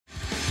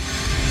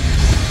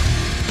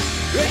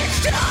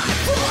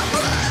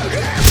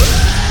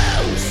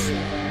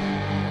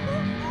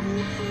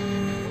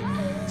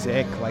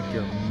thick like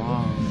your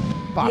mom.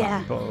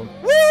 Yeah. Woo!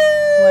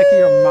 Like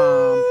your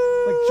mom.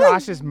 Like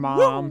Josh's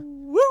mom.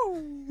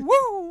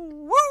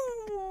 Woo!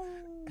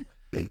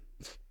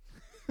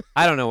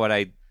 I don't know what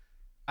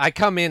I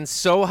come in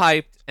so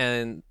hyped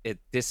and it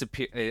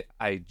disappeared.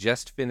 I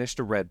just finished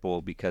a Red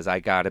Bull because I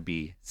gotta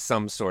be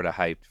some sort of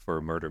hyped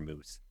for Murder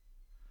Moose.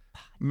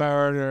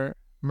 Murder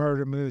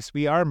Moose.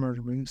 We are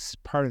Murder Moose,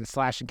 part of the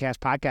Slash and Cast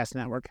podcast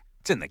network.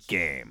 It's in the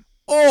game.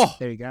 Oh,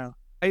 There you go.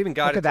 I even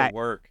got Look it at to that.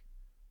 work.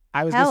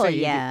 I was Hell gonna say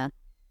yeah.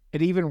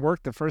 it even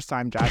worked the first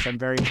time, Josh. I'm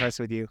very impressed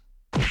with you.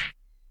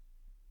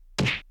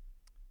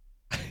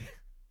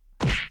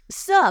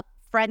 Sup,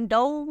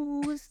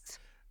 friendos?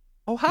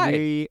 Oh, hi.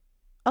 We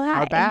Oh,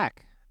 hi. are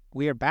back.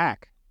 We are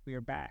back. We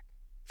are back.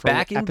 For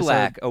Back in episode-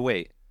 black. Oh,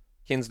 wait.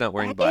 Kin's not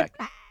wearing black.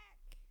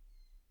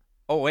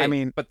 Oh, wait. I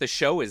mean, but the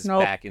show is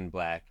nope. back in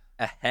black.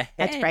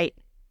 That's right.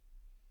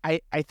 I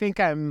think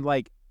I'm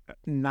like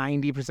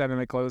 90% of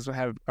my clothes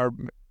are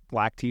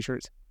black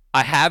t-shirts.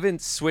 I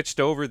haven't switched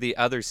over the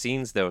other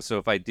scenes, though. So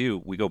if I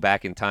do, we go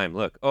back in time.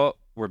 Look. Oh,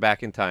 we're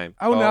back in time.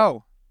 Oh,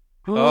 no.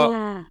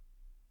 Oh.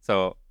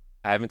 So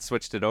I haven't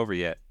switched it over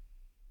yet.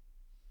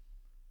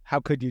 How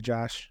could you,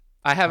 Josh?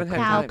 I haven't had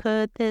How time.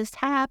 could this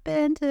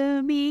happen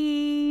to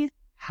me?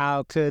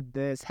 How could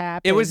this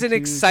happen? It was an to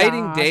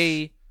exciting Josh?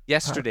 day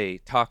yesterday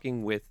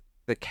talking with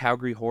the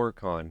Calgary Horror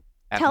Con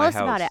at Tell my us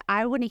house. about it.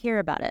 I want to hear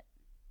about it.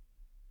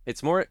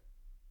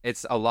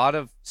 It's a lot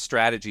of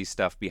strategy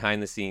stuff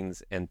behind the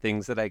scenes and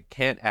things that I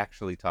can't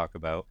actually talk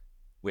about,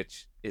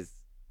 which is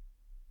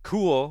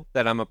cool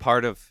that I'm a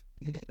part of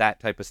that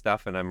type of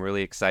stuff. And I'm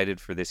really excited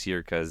for this year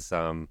because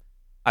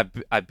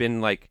I've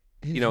been like,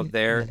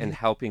 there and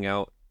helping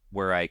out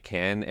where I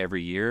can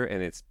every year.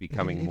 And it's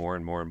becoming more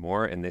and more and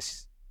more. And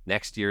this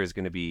next year is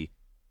going to be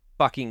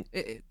fucking,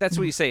 that's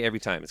what you say every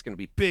time. It's going to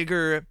be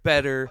bigger,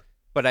 better.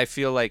 But I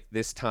feel like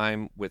this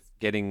time with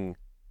getting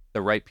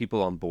the right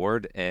people on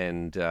board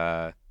and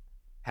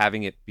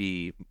having it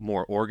be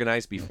more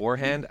organized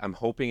beforehand, I'm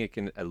hoping it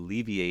can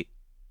alleviate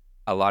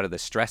a lot of the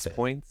stress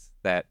points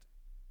that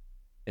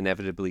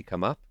inevitably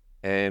come up,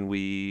 and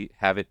we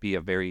have it be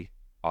a very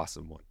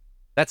awesome one.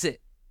 That's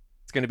it.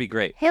 It's going to be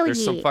great. Hell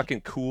There's some yeah.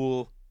 fucking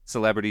cool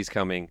celebrities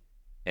coming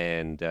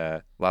and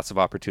lots of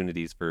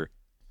opportunities for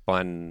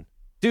fun.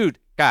 Dude,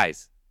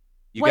 guys,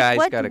 you guys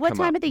got to come What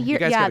time up. of the You year?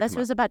 guys Yeah, gotta that's come what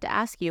I was up. about to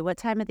ask you. What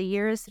time of the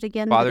year is it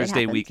again? that it Father's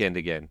Day happens? weekend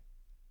again.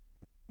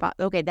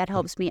 Okay, that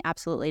helps me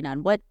absolutely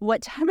none. What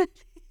time of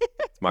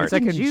Smart. It's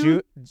like in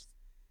June?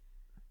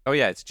 Oh,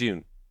 yeah, it's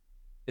June.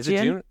 Is it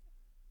June? June?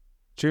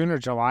 June or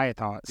July, I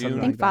thought. June. Something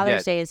I think like that.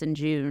 Father's Yeah. Day is in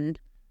June.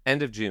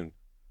 End of June.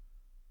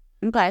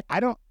 Okay. I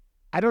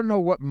don't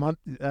know what month.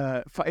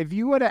 If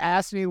you would have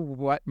asked me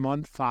what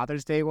month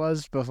Father's Day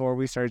was before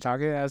we started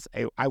talking,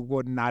 I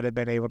would not have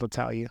been able to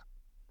tell you.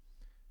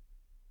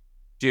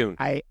 June.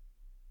 I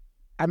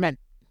meant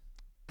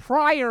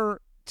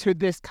prior to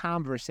this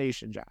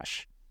conversation,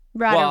 Josh.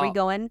 Rod, are we Well-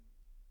 going?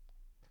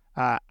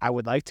 I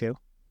would like to.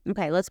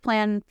 Okay, let's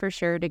plan for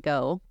sure to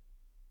go.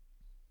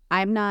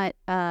 I'm not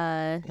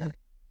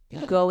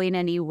going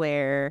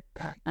anywhere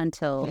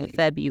until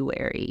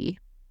February.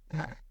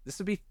 This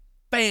would be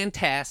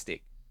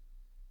fantastic.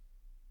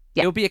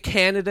 Yeah. It'll be a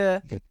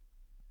Canada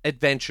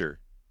adventure.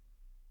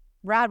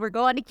 Rod, we're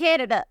going to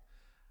Canada.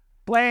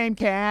 Blame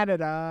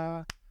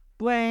Canada.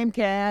 Blame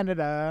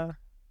Canada.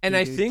 And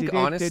I think Do-do-do-do-do-do-do.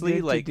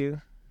 honestly, like,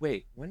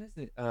 wait, when is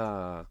it?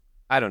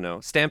 I don't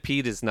know.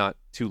 Stampede is not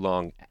too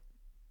long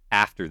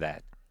after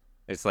that.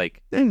 It's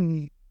like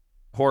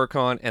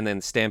HorrorCon, and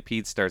then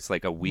Stampede starts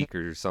like a week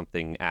or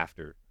something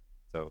after.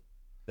 So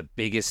the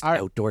biggest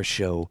outdoor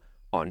show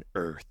on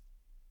Earth,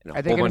 and Are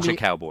a they whole gonna bunch of be-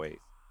 cowboys.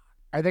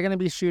 Are they going to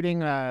be shooting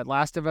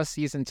Last of Us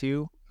Season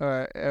 2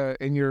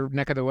 in your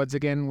neck of the woods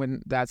again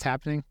when that's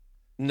happening?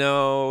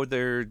 No,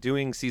 they're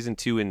doing season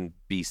 2 in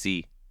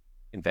BC,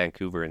 in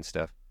Vancouver and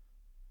stuff.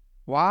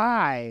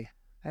 Why?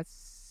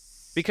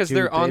 That's Because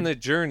they're on stupid. the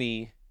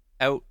journey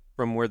out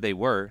from where they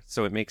were,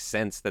 so it makes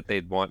sense that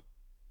they'd want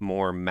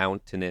more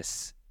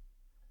mountainous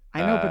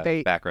I know,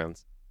 but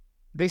backgrounds.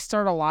 they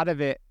start a lot of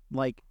it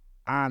like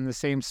on the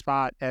same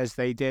spot as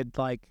they did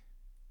like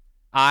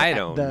I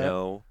don't the-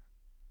 know.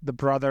 the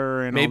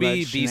brother and all Maybe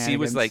that BC was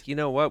shenanigans. like, you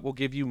know what? We'll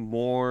give you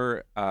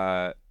more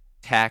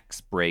tax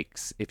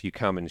breaks if you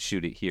come and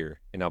shoot it here.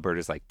 And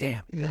Alberta's like,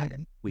 damn,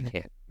 we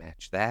can't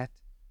match that.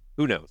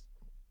 Who knows?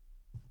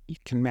 You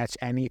can match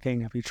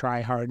anything if you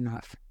try hard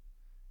enough,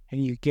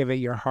 and you give it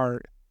your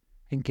heart,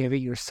 and give it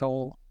your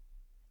soul,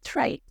 That's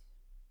right.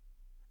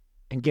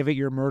 and give it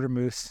your murder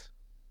moose.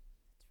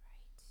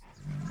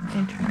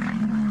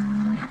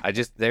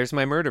 There's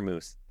my murder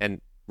moose.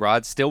 And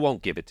Rod still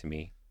won't give it to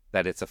me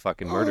that it's a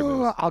fucking murder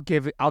moose. Oh, I'll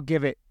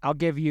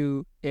give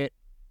you it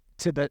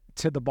to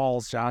the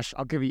balls, Josh.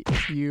 I'll give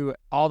you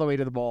all the way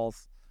to the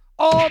balls.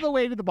 All the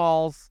way to the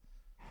balls.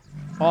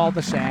 All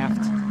the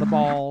shaft, the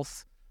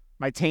balls,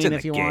 my taint in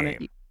if the you want it.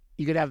 game.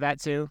 You could have that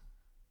too.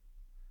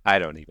 I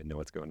don't even know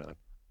what's going on.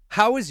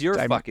 How was your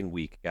I'm- fucking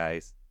week,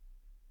 Guys?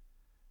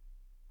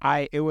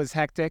 It was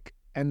hectic,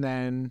 and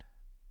then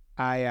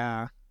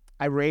I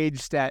I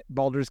raged at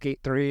Baldur's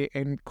Gate 3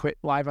 and quit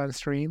live on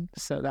stream,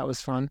 so that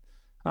was fun.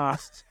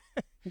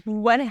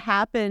 What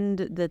happened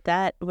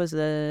that was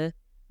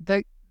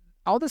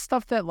all the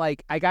stuff that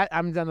like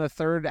I'm done the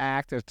third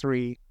act of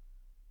 3,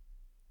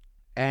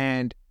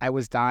 and I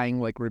was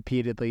dying like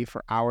repeatedly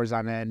for hours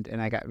on end,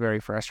 and I got very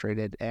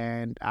frustrated,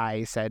 and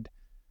I said,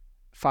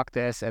 "Fuck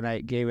this," and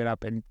I gave it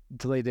up and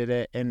deleted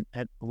it and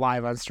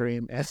live on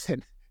stream. And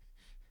then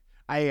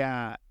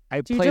I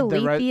Did you played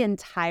delete the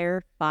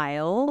entire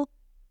file?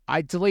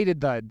 I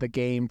deleted the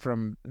game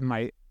from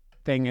my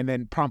thing and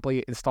then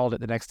promptly installed it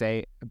the next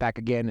day back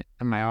again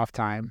in my off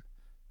time.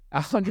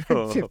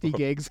 150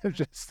 gigs of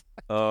just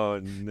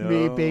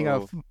me being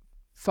a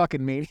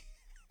fucking maniac.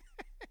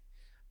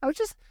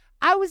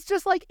 I was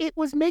just like, it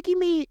was making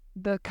me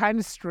the kind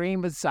of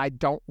streamers I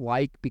don't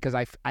like because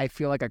I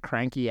feel like a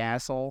cranky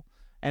asshole.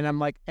 And I'm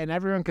like, and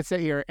everyone could sit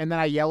here, and then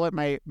I yell at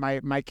my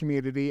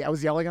community. I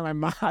was yelling at my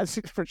mods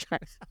for trying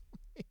to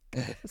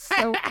help me.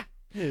 So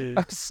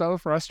I'm so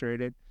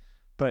frustrated.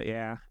 But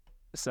yeah,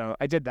 so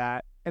I did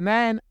that. And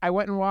then I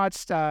went and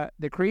watched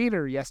The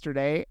Creator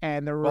yesterday,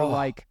 and there were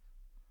like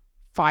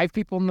 5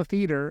 people in the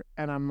theater,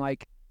 and I'm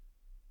like,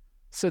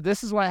 so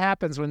this is what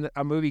happens when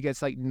a movie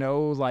gets like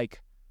no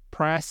like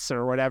press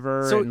or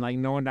whatever, So- and like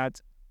no one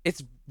that's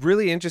It's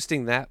really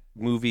interesting, that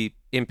movie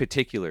in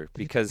particular,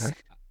 because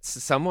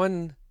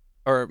someone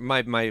or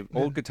my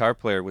old guitar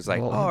player was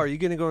like, "Oh, are you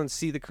gonna go and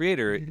see The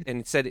Creator?"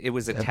 And said it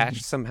was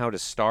attached somehow to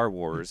Star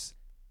Wars.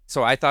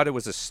 So I thought it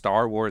was a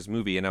Star Wars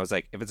movie, and I was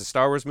like, if it's a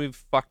Star Wars movie,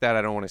 fuck that.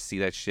 I don't want to see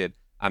that shit.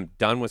 I'm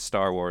done with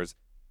Star Wars.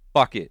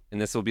 Fuck it.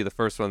 And this will be the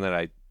first one that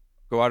I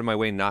go out of my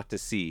way not to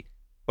see.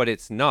 But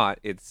it's not.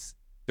 It's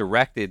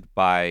directed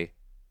by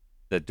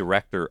the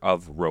director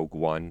of Rogue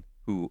One,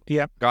 who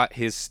got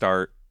his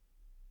start.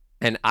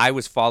 And I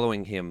was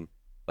following him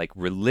like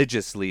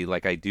religiously,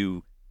 like I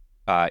do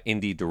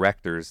indie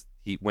directors.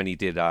 When he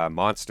did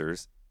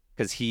Monsters,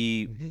 because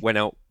he went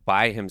out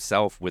by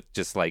himself with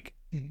just like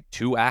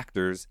 2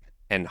 actors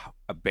and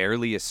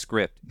barely a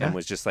script, and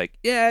was just like,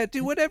 yeah,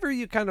 do whatever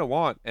you kind of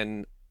want.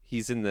 And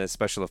he's in the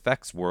special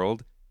effects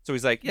world, so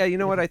he's like, yeah, you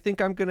know what, I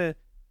think I'm gonna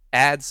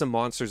add some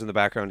monsters in the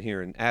background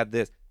here and add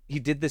this. He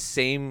did the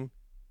same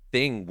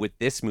thing with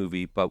this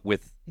movie, but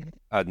with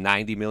a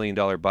 $90 million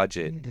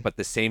budget, but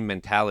the same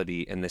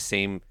mentality and the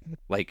same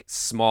like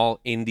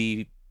small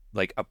indie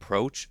like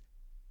approach.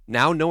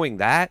 Now knowing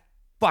that,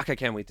 fuck, I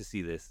can't wait to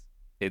see this.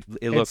 It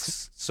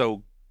looks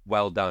so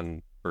well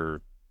done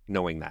for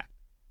knowing that.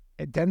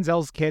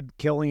 Denzel's kid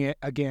killing it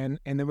again,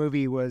 and the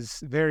movie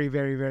was very,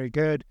 very, very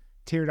good.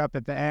 Teared up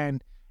at the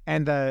end,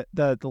 and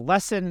the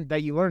lesson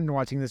that you learned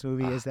watching this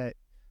movie is that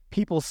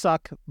people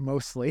suck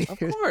mostly. Of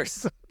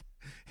course.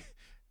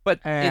 But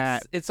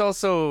it's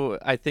also,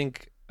 I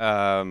think,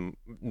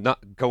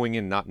 not going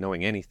in not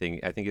knowing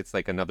anything. I think it's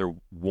like another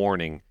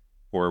warning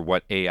for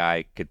what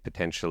AI could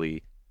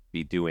potentially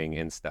be doing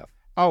and stuff.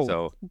 Oh,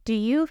 so Do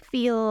you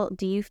feel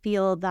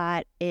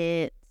that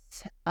it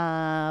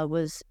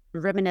was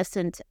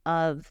reminiscent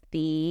of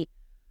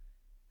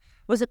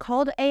was it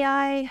called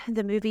AI,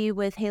 the movie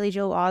with Haley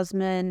Joel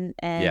Osment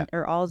and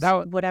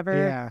whatever?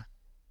 Yeah,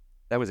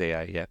 that was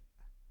AI.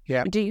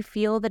 yeah. Do you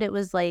feel that it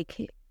was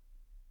like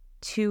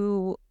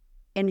too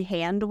in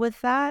hand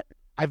with that?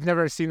 I've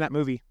never seen that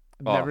movie.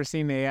 I've never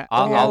seen AI.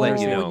 I'll let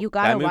you know. You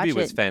gotta that movie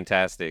watch was it.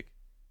 fantastic.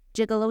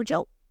 Gigolo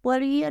Joe. What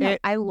do you know?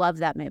 I love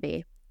that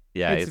movie.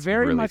 Yeah, it's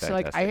very really much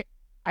fantastic. like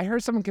I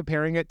heard someone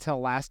comparing it to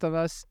Last of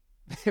Us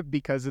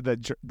because of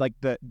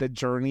the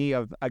journey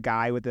of a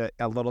guy with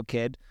a little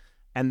kid,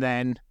 and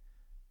then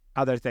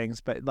other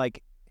things. But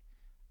like,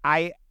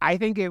 I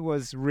think it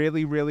was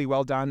really, really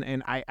well done,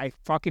 and I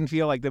fucking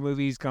feel like the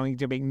movie's going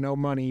to make no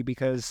money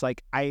because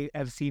like I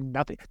have seen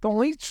nothing. The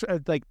only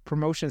like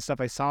promotion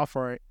stuff I saw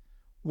for it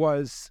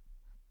was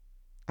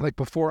like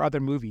before other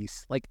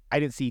movies. Like I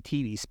didn't see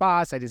TV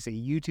spots, I didn't see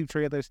YouTube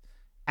trailers,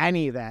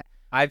 any of that.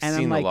 I've And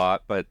seen I'm like, a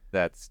lot, but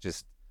that's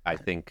just, I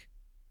think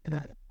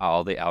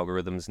all the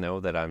algorithms know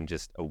that I'm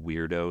just a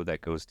weirdo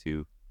that goes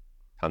to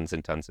tons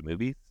and tons of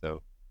movies.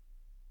 So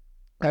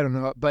I don't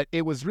know, but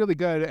it was really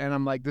good, and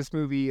I'm like, this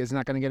movie is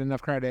not going to get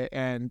enough credit,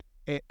 and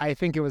I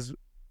think it was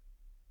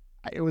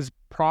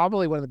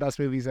probably one of the best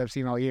movies I've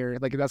seen all year.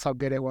 Like that's how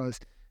good it was,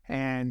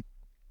 and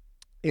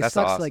it that's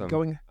sucks awesome. like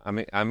going.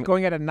 I'm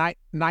going at a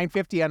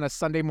 9:50 on a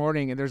Sunday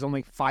morning, and there's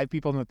only 5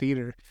 people in the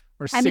theater,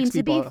 or 6 I mean, to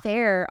people. be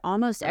fair,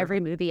 almost every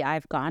movie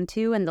I've gone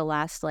to in the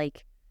last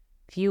like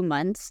few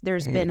months,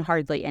 there's been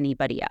hardly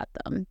anybody at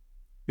them.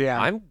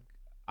 Yeah,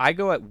 I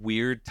go at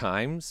weird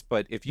times,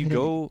 but if you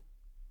go,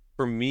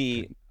 for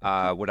me,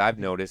 what I've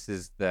noticed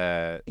is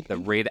the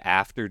right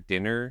after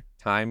dinner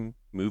time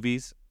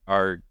movies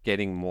are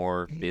getting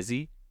more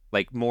busy,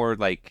 like more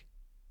like,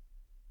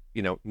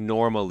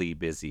 normally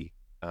busy,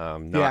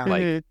 not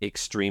like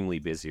extremely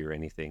busy or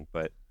anything.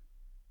 But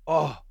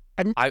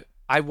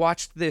I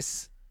watched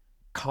this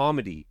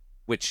comedy,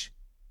 which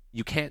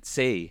you can't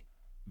say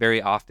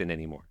very often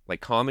anymore.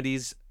 Like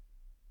comedies,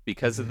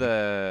 because of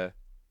the,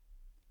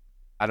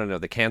 I don't know,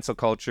 the cancel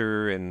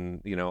culture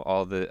and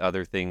all the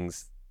other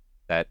things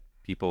that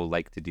people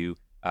like to do.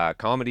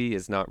 Comedy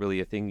is not really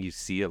a thing you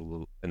see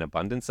an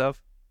abundance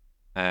of.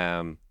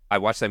 I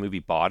watched that movie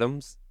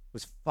Bottoms. It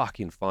was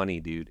fucking funny,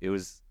 dude. It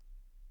was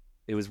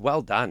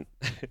well done.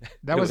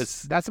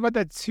 That's about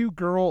the two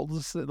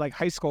girls, like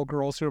high school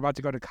girls who are about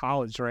to go to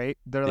college, right?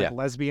 They're like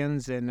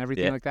lesbians and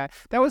everything like that.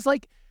 That was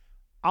like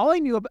all I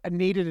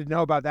needed to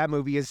know about that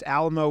movie is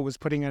Alamo was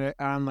putting it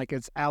on like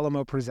it's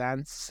Alamo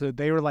Presents. So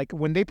they were like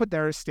when they put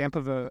their stamp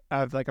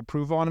of like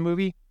approval on a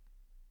movie,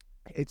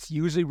 it's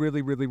usually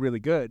really, really, really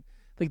good.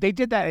 Like they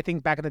did that, I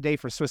think, back in the day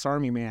for Swiss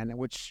Army Man,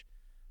 which,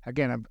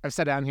 again, I've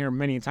said down here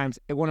many times,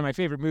 one of my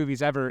favorite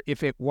movies ever.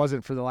 If it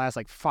wasn't for the last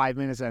like 5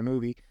 minutes of that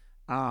movie,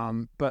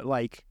 but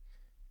like,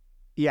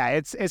 yeah,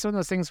 it's one of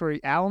those things where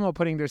Alamo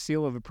putting their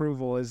seal of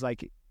approval is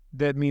like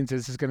that means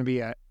this is going to be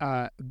a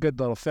good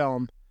little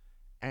film.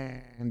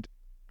 And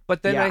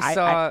but then I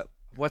saw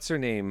what's her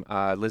name,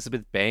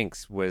 Elizabeth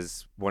Banks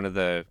was one of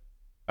the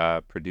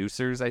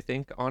producers, I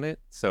think, on it.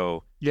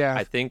 So yeah,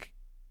 I think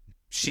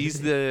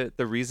she's the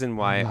reason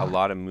why a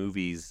lot of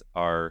movies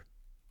or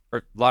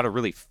a lot of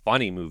really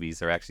funny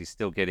movies are actually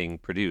still getting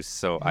produced.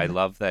 So I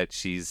love that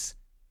she's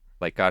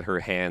like got her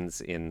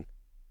hands in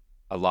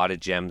a lot of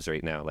gems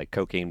right now. Like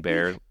Cocaine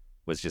Bear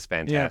was just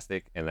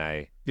fantastic, and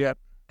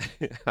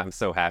I'm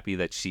so happy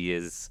that she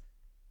is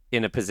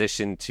in a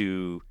position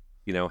to,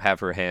 you know, have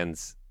her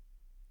hands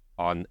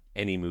on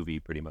any movie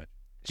pretty much.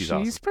 She's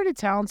awesome. Pretty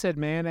talented,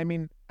 man. I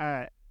mean,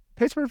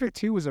 Pitch Perfect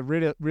 2 was a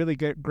really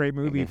great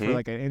movie for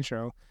like an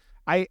intro.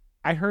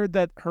 I heard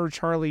that her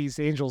Charlie's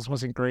Angels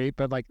wasn't great,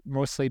 but like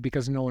mostly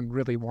because no one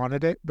really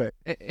wanted it. But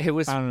it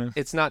was. I don't know.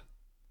 It's not.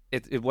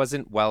 It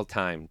wasn't well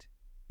timed.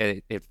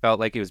 It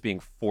felt like it was being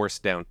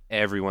forced down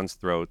everyone's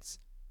throats.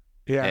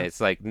 Yeah, and it's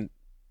like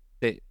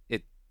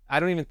I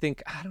don't even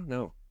think. I don't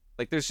know.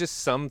 Like there's just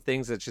some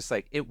things that's just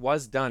like it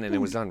was done and it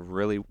was done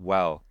really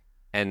well,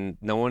 and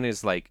no one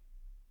is like,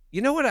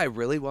 you know what I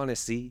really want to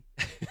see.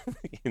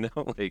 You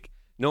know, like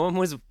no one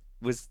was.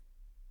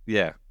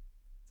 Yeah.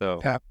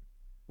 So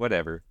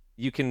whatever.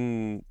 You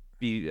can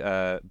be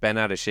bent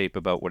out of shape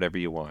about whatever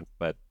you want,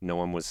 but no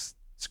one was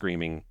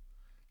screaming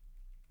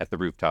at the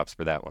rooftops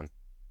for that one.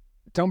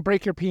 Don't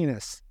break your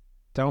penis.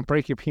 Don't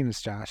break your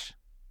penis, Josh.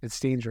 It's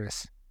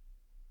dangerous.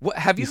 What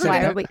have you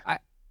heard?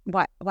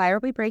 Why are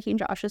we breaking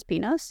Josh's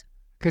penis?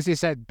 Because he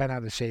said bent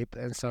out of shape,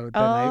 and so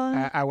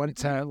then I went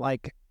to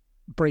like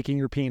breaking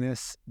your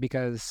penis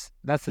because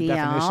that's the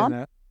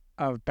definition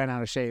of bent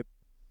out of shape.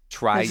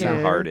 Try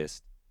your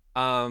hardest.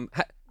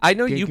 I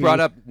know you brought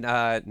up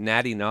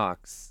Natty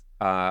Knox.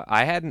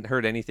 I hadn't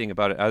heard anything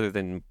about it other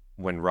than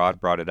when Rod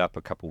brought it up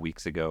a couple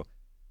weeks ago.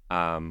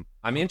 I'm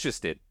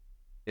interested.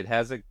 It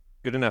has a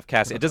good enough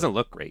cast. It doesn't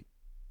look great,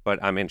 but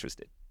I'm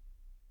interested.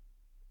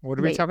 What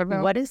are we talking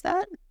about? What is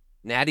that?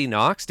 Natty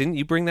Knox. Didn't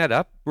you bring that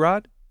up,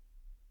 Rod?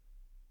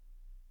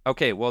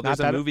 Okay, well, there's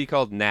a movie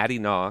called Natty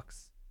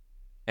Knox,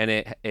 and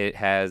it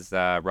has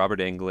Robert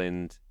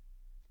Englund,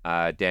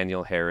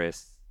 Daniel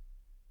Harris,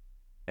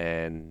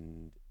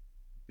 and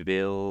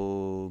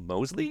Bill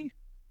Moseley.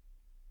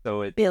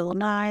 So it's Bill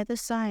Nye the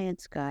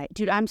Science Guy.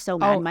 Dude, I'm so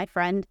mad. My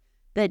friend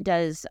that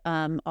does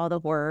all the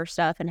horror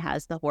stuff and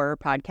has the horror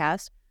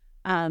podcast,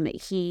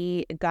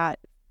 he got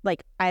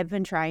like I've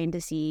been trying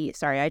to see.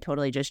 Sorry, I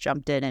totally just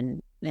jumped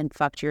in and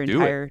fucked your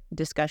entire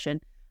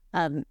discussion.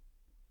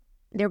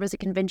 There was a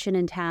convention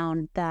in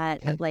town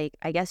that like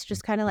I guess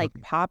just kind of like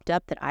popped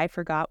up that I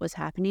forgot was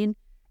happening,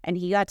 and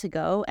he got to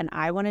go, and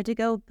I wanted to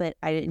go, but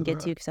I didn't get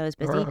to because I was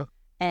busy.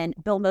 And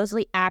Bill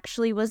Moseley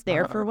actually was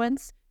there for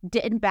once,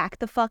 didn't back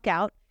the fuck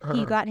out.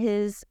 He got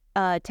his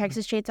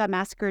Texas Chainsaw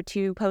Massacre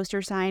 2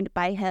 poster signed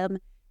by him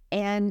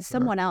and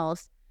someone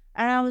else.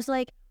 And I was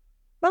like,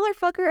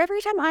 motherfucker,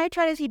 every time I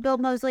try to see Bill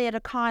Moseley at a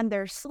con,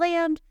 they're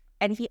slammed,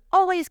 and he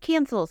always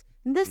cancels.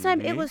 And this time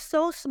it was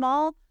so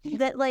small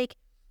that, like,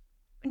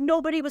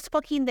 nobody was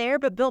fucking there,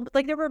 but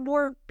there were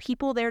more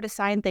people there to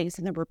sign things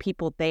than there were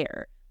people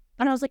there.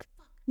 And I was like,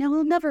 fuck, now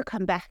he'll never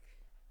come back.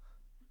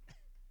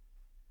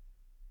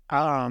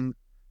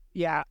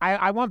 Yeah,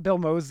 I want Bill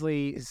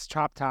Moseley's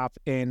Chop Top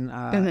in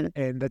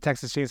the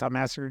Texas Chainsaw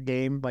Massacre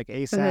game, like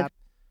ASAP.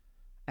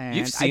 And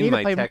you've seen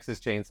my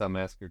Texas Chainsaw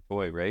Massacre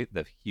toy, right?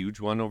 The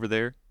huge one over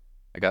there.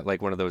 I got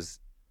like one of those,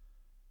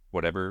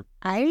 whatever.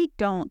 I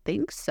don't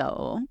think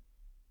so.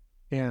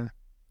 Yeah.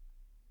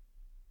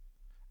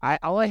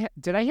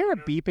 Did I hear a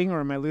beeping,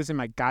 or am I losing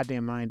my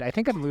goddamn mind? I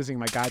think I'm losing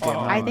my goddamn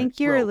mind. I think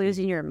you're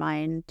losing your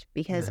mind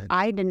because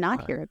I did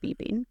not hear a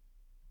beeping.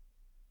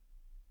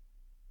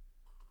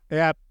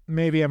 Yeah,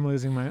 maybe I'm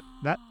losing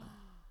that.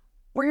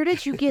 Where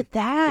did you get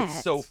that?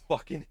 It's so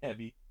fucking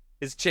heavy.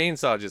 His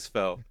chainsaw just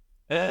fell.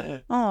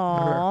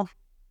 Aww.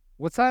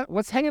 What's that?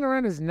 What's hanging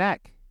around his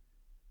neck?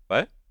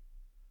 What?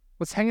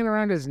 What's hanging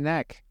around his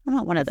neck? I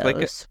want one of those. Like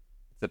it's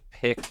a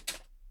pick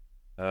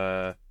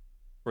for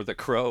the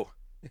crow.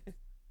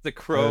 The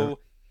crow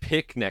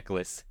pick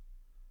necklace.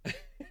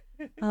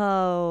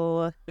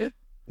 Oh.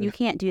 You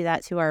can't do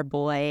that to our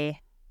boy.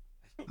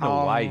 I don't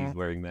know why he's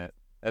wearing that.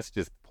 That's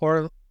just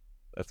poor.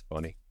 That's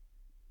funny.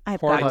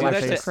 I've got to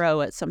watch The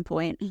Crow at some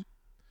point.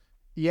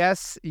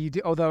 Yes, you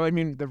do. Although, I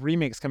mean, the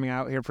remake's coming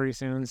out here pretty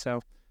soon,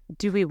 so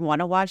Do we want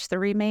to watch the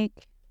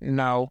remake?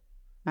 no.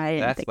 I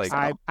didn't That's think like-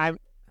 so. I'm.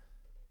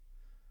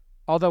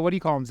 Although, what do you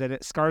call him?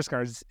 It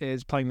Skarsgård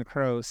is playing the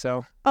Crow,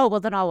 so Oh, well,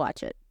 then I'll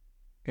watch it.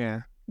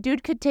 yeah.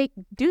 Dude could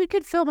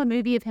film a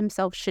movie of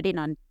himself shitting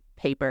on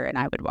paper, and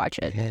I would watch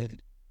it.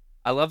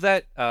 I love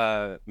that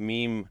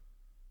meme,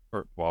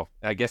 or well,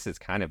 I guess it's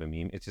kind of a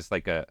meme. It's just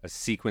like a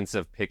sequence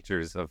of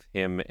pictures of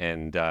him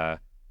and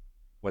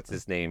what's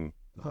his name,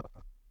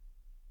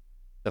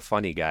 the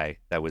funny guy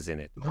that was in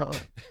it.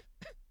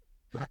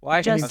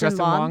 Why? Justin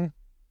Long?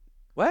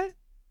 What?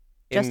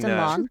 Justin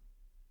Long?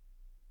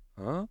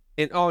 Huh?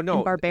 No.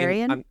 In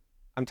Barbarian?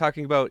 I'm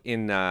talking about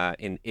in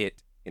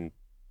It.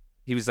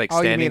 He was like Oh,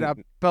 you standing.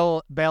 mean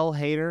Bill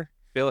Hader?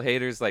 Bill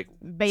Hader's like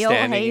Bale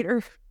standing.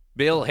 Hader.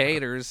 Bill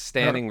Hader's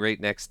standing right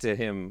next to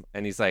him,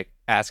 and he's like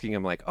asking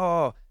him like,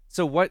 "Oh,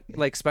 so what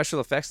like special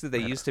effects did they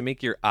use to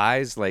make your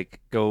eyes like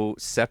go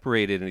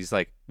separated?" And he's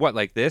like, "What,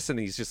 like this?" And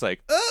he's just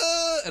like,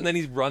 and then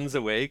he runs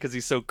away because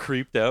he's so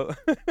creeped out.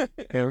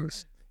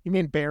 You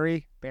mean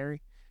Barry?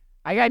 Barry?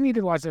 I need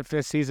to watch the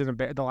fifth season of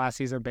the last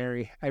season of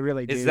Barry. I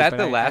really do. Is that but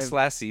the I-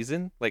 last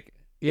season? Like,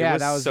 Yeah, it was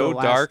that was so the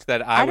last... dark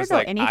that I I was don't know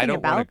like, anything I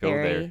don't want about to go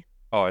Barry. there.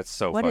 Oh, it's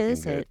so What fucking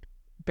is good. it?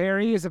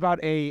 Barry is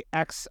about a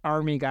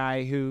ex-army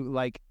guy who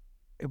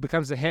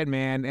becomes a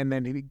hitman, and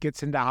then he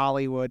gets into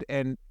Hollywood,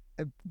 and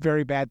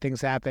very bad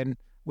things happen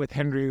with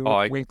Henry Oh,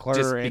 it Winkler.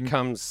 just and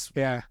becomes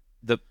yeah,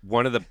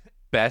 one of the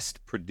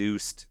best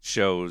produced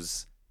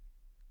shows.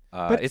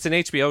 But- It's an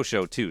HBO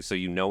show too, so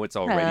you know it's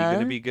already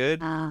going to be good.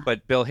 Ah.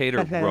 But Bill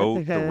Hader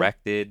wrote,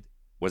 directed,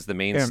 was the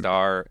main Yeah.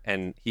 star,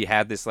 and he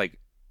had this like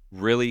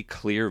really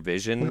clear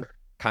vision,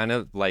 kind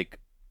of like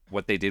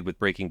what they did with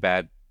Breaking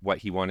Bad, what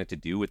he wanted to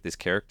do with this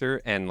character,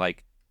 and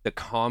like the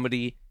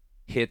comedy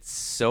hits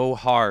so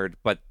hard,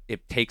 but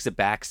it takes a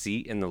back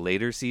seat in the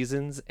later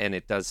seasons, and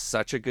it does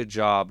such a good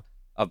job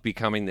of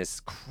becoming this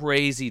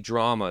crazy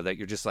drama that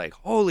you're just like,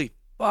 holy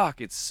fuck,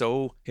 it's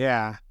so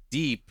yeah.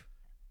 deep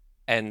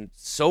and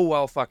so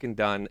well fucking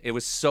done. It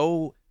was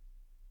so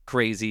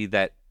crazy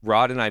that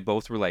Rod and I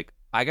both were like,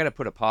 I gotta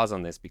put a pause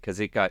on this because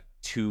it got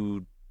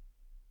too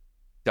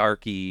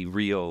darky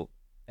real,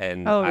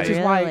 and Oh, Which is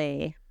why-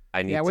 really?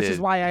 I need Which to. is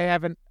why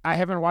I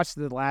haven't watched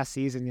the last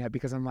season yet,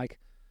 because I'm like,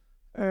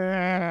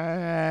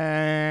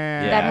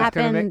 That Yeah. it's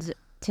gonna make- happened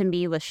to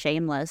me with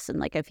Shameless and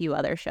like a few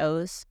other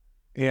shows.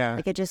 yeah.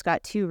 Like it just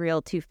got too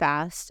real too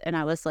fast, and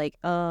I was like,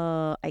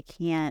 oh, I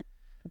can't.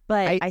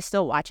 But I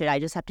still watch it. I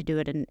just have to do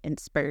it in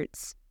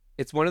spurts.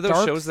 It's one of those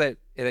Dark- shows that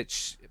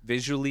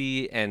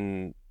visually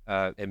and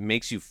it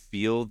makes you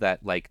feel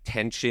that like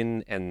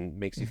tension and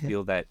makes you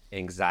feel that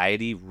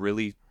anxiety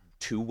really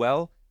too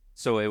well.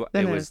 So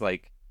it was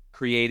like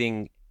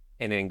creating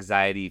an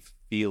anxiety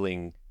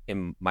feeling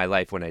in my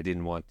life when I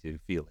didn't want to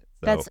feel it.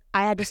 So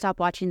I had to stop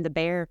watching The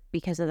Bear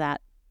because of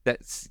that.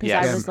 that's Because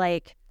yes. I was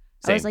like,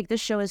 Same.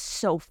 this show is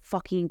so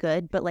fucking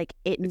good, but like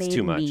it It's made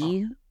too much.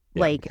 me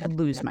Yeah. like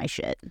lose my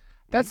shit.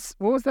 That's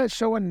what was that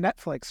show on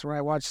Netflix where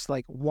I watched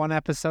like one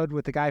episode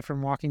with the guy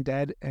from Walking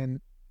Dead and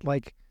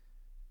like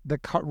the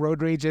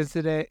road rage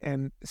incident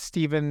and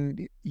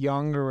Stephen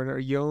Young or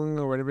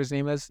whatever his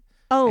name is.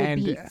 Oh,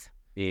 And, Beef.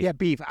 Yeah,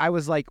 Beef. I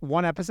was like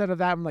one episode of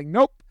that. I'm like,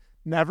 nope,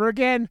 never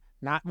again.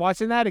 Not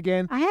watching that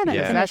again. I haven't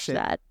Yeah. finished That shit.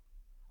 that.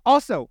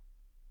 Also,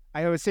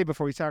 I always say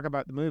before we talk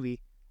about the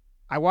movie,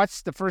 I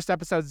watched the first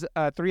episodes,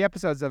 3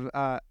 episodes of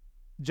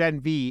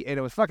Gen V, and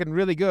it was fucking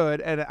really good.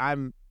 And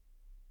I'm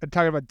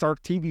talking about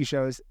dark TV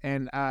shows,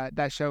 and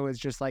that show is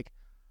just like,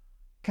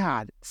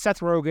 God, Seth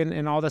Rogen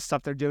and all the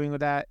stuff they're doing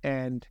with that,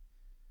 and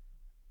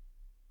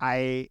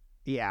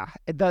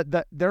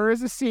there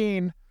is a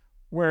scene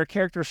where a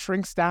character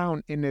shrinks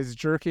down and is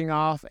jerking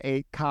off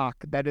a cock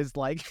that is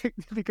like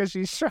because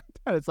she's shrunk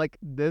down. It's like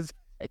this.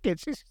 And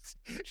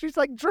she's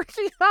like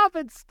jerking off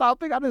and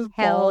stomping on his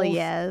Hell balls.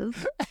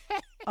 yes.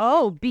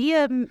 Oh,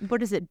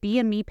 what is it?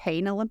 BME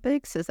Pain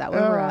Olympics? Is that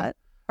where we're Uh, at?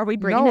 Are we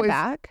bringing no, it it's-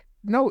 back?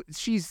 No,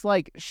 she's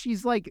like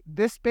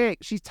this big.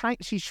 She's tiny.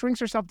 She shrinks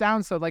herself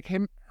down so like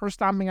her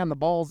stomping on the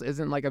balls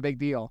isn't like a big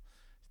deal.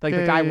 Like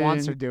the guy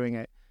wants her doing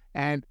it,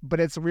 but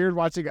it's weird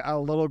watching a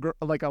little girl,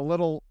 like a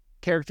little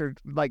character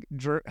like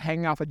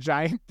hanging off a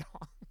giant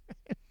dog.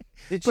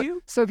 Did But-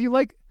 you? So if you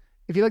like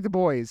The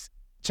Boys,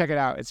 check it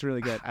out. It's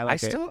really good. I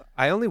like it.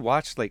 I only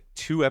watched like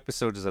 2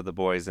 episodes of The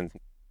Boys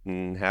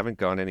and haven't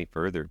gone any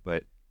further.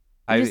 But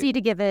You just need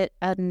to give it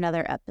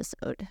another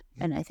episode,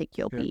 and I think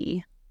you'll Yeah.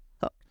 be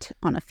hooked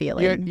on a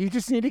feeling. Yeah, you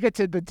just need to get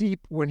to the deep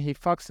when he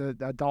fucks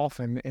a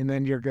dolphin, and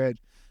then you're good.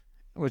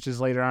 Which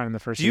is later on in the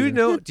first do you season.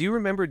 know? Do you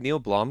remember Neil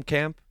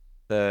Blomkamp,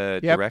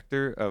 the Yep.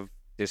 director of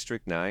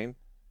District 9?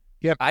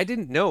 Yep. I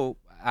didn't know.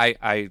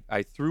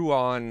 I threw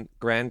on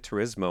Gran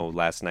Turismo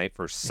last night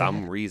for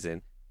some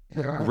reason.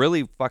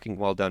 Really fucking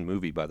well done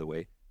movie, by the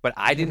way. But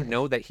I didn't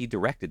know that he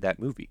directed that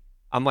movie.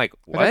 I'm like,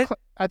 what?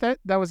 I thought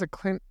that was a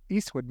Clint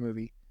Eastwood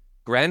movie.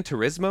 Gran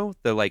Turismo,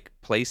 the like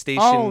PlayStation.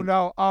 Oh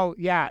no! Oh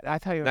yeah, I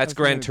thought you. That's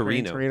I was thinking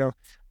Gran of Torino.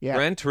 Yeah,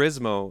 Gran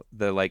Turismo,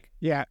 the like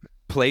yeah.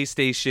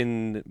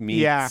 PlayStation meets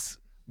Yeah.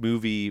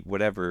 movie,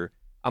 whatever.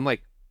 I'm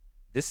like,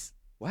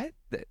 what?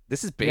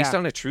 This is based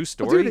on a true Well,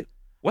 story? dude,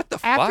 What the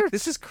after- fuck?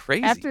 This is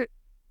crazy. After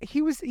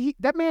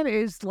that man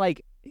is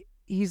like,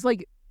 he's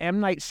like M.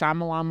 Night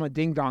Shyamalan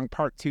Ding Dong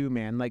Part 2,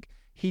 man. Like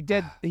he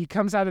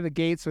comes out of the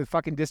gates with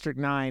fucking District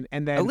 9,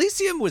 and then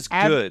Elysium was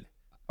good.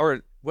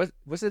 Or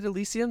was it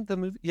Elysium, the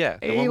movie? Yeah.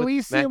 The one with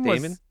Elysium Matt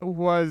Damon?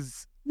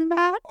 was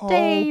Matt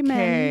Damon.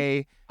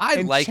 okay. I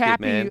And liked it,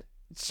 man.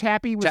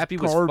 Chappie was Chappie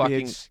was garbage.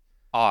 fucking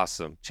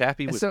awesome.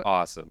 Chappie was So-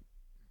 awesome.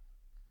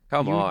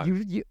 Come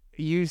on.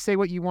 You say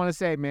what you want to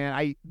say,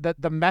 man.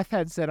 The meth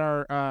heads that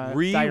are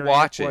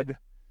Rewatch it.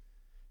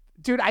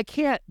 Dude, I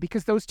can't,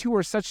 because those two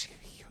are such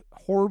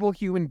horrible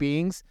human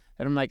beings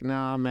that I'm like,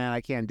 nah, man, I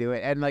can't do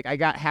it. And like I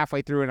got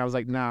halfway through and I was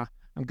like, nah,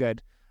 I'm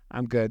good.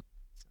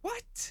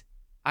 What?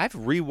 I've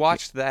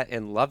rewatched that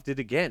and loved it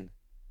again.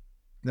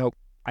 Nope.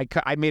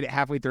 I made it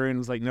halfway through and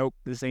was like, nope,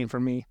 this ain't for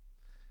me.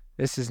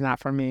 This is not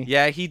for me.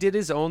 Yeah, he did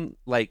his own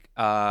like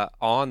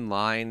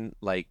online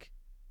like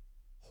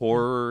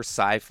horror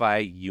sci-fi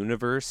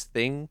universe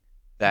thing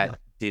that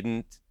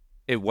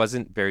it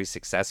wasn't very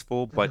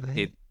successful, but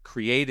it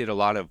created a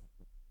lot of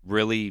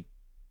really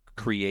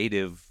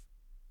creative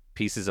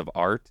pieces of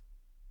art.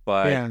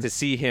 But to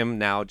see him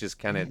now just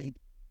kind of,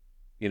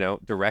 you know,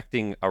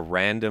 directing a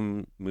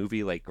random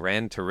movie like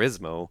Gran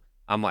Turismo,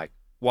 I'm like,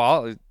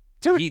 well,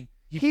 Dude,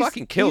 he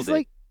fucking killed it.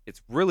 Like,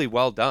 it's really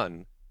well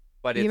done,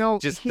 but it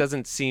just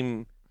doesn't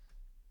seem,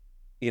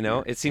 you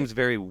know, it seems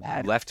very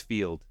left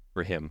field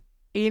for him.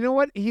 you know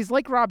what? He's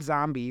like Rob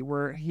Zombie,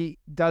 where he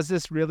does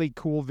this really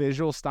cool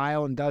visual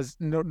style and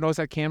knows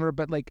that camera,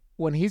 but like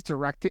when he's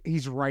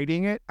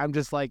writing it, I'm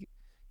just like,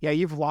 yeah,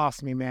 you've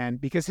lost me, man,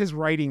 because his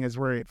writing is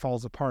where it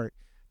falls apart.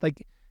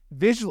 Like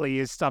visually,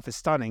 his stuff is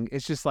stunning.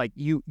 It's just like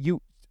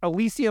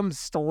Elysium's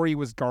story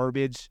was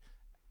garbage,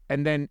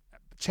 and then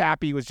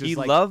Chappie was just he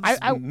like, loves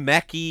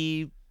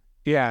mechy,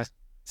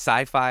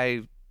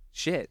 sci-fi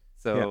shit.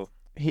 So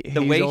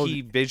the way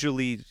he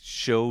visually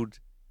showed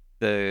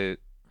the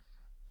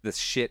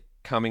shit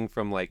coming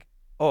from like,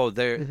 oh,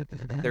 they're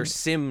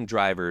sim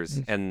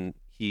drivers, and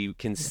he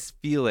can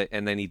feel it,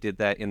 and then he did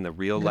that in the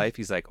real life.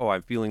 He's like, oh,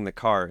 I'm feeling the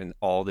car and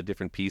all the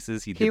different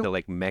pieces. He did the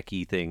like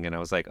mechy thing, and I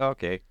was like, oh,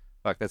 okay,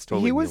 fuck, that's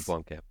totally Neil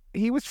Blomkamp.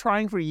 He was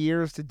trying for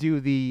years to do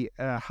the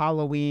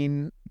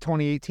Halloween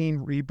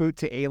 2018 reboot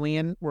to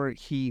Alien, where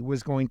he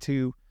was going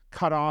to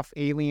cut off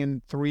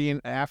Alien 3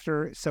 and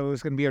after, so it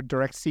was going to be a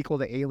direct sequel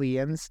to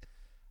Aliens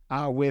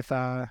with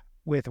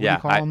what do you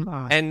call him?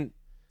 And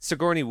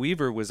Sigourney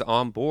Weaver was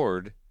on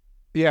board.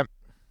 Yeah.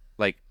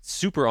 Like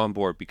super on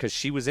board, because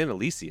she was in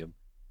Elysium.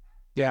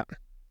 Yeah.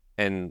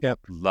 And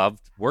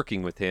loved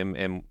working with him,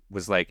 and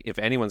was like, if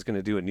anyone's going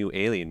to do a new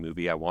Alien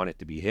movie, I want it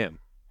to be him.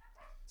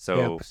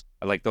 So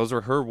like those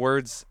were her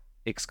words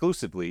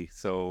exclusively.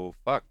 So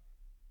fuck.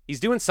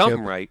 He's doing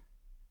something right.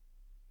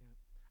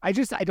 I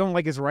don't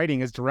like his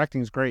writing. His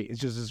directing is great. It's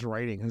just his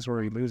writing is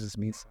where he loses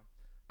me. So.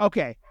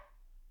 Okay.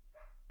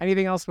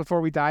 Anything else before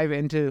we dive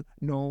into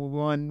No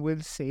One Will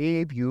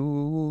Save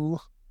You?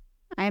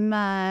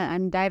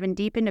 I'm diving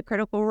deep into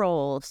Critical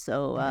Role.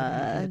 So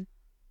are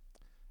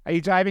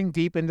you diving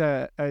deep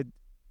into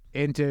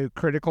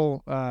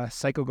Critical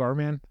Psycho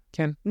Garman,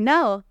 Ken?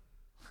 No,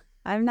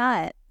 I'm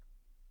not.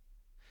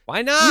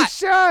 Why not? You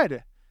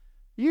should.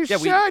 You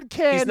should,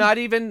 Ken. He's not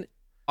even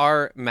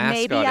our mascot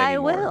Maybe anymore. I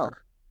will.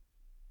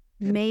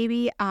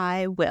 Maybe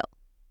I will.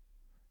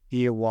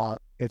 You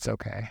won't. It's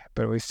okay,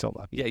 but we still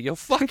love you. Yeah, you'll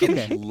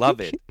fucking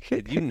love it.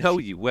 You know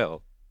you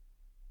will.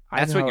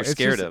 That's what you're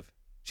scared of.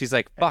 She's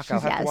like, fuck, I'll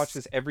have to watch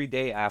this every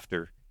day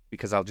after,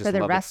 because I'll just love it so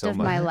much. For the rest of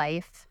my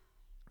life.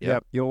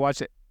 Yep. You'll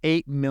watch it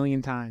 8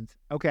 million times.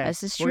 Okay.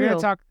 This is true. We're going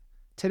to talk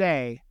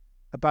today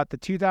about the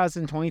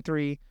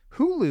 2023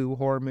 Hulu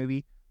horror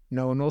movie,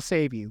 No One Will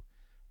Save You.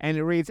 And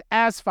it reads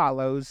as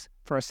follows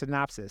for a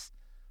synopsis.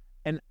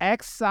 An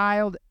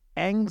exiled,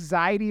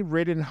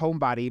 anxiety-ridden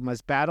homebody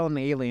must battle an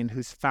alien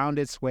who's found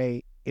its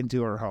way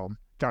into her home.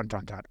 Dun,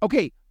 dun, dun.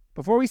 Okay,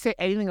 before we say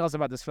anything else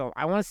about this film,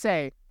 I want to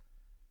say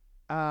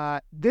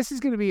this is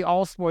going to be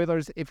all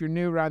spoilers if you're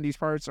new around these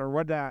parts or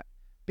whatnot,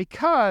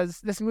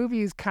 because this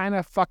movie is kind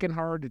of fucking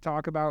hard to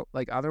talk about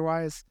like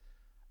otherwise.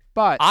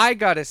 But I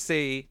got to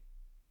say,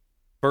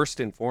 first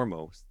and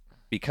foremost,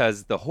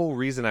 because the whole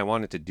reason I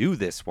wanted to do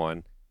this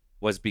one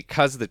was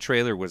because the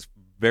trailer was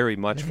very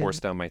much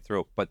forced down my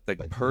throat. But the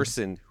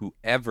person who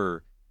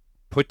ever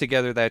put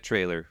together that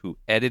trailer, who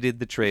edited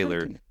the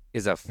trailer,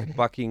 is a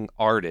fucking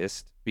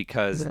artist,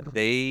 because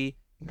they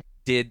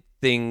did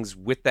things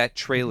with that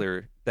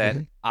trailer that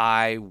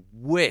I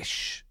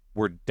wish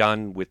were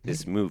done with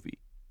this movie.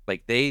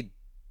 Like they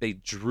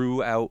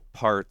drew out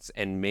parts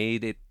and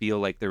made it feel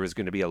like there was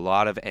going to be a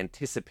lot of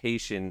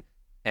anticipation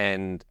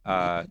and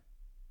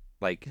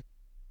like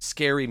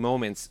scary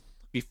moments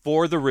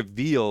before the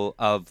reveal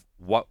of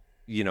what,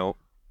 you know,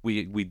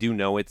 we do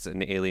know it's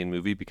an alien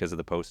movie because of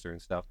the poster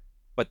and stuff,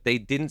 but they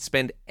didn't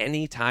spend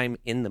any time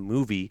in the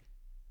movie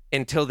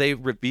until they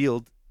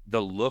revealed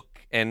the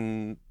look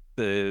and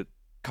the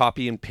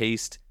copy and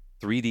paste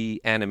 3D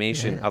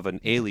animation of an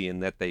alien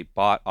that they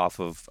bought off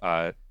of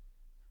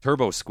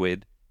Turbo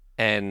Squid.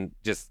 and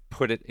just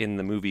put it in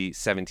the movie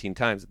 17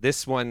 times.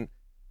 This one,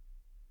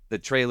 the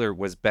trailer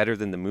was better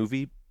than the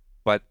movie,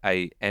 but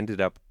I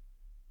ended up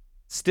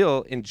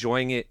still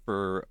enjoying it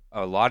for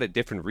a lot of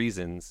different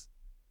reasons,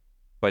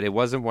 but it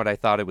wasn't what I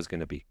thought it was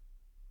going to be.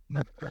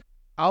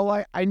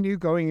 All I knew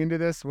going into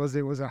this was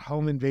it was a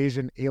home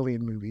invasion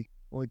alien movie,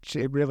 which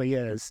it really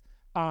is.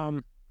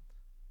 Ken,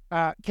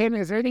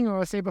 is there anything you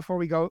want to say before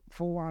we go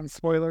full on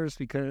spoilers?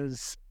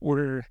 Because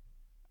we're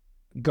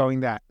going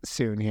that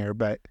soon here,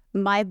 but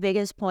My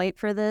biggest point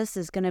for this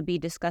is going to be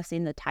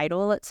discussing the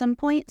title at some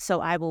point, so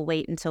I will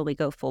wait until we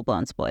go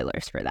full-blown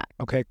spoilers for that.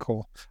 okay,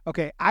 cool.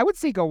 Okay, I would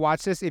say go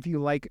watch this if you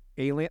like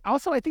Alien.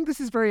 Also, I think this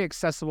is very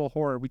accessible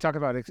horror. We talk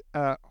about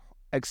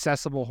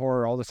accessible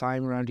horror all the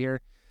time around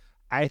here.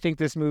 I think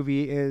this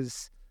movie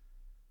is,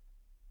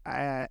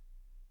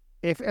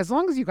 if as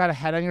long as you got a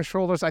head on your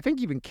shoulders, I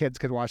think even kids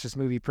could watch this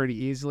movie pretty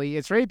easily.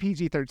 It's rated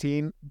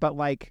PG-13, but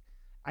like,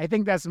 I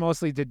think that's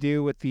mostly to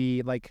do with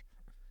the like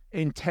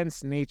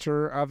intense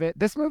nature of it.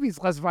 This movie's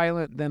less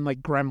violent than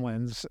like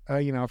Gremlins,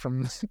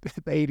 from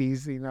the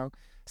 80s,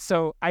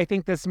 So I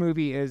think this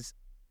movie is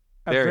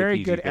a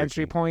very good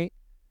entry point.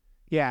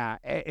 Yeah,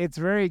 it's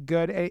very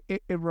good.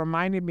 It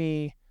reminded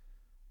me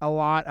a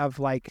lot of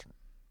like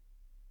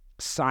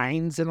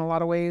Signs in a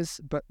lot of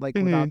ways, but like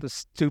without the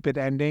stupid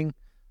ending.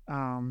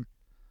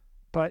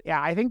 But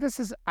yeah, I think this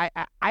is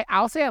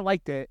I'll say I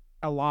liked it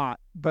a lot,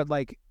 but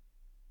like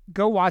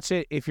go watch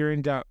it if you're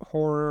into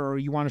horror or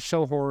you want to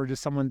show horror to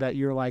someone that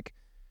you're like,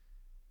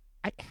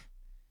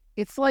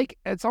 it's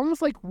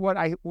almost like what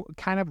I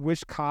kind of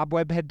wish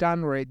Cobweb had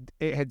done, where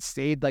it had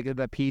stayed like at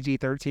the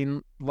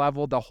PG-13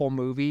 level the whole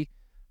movie,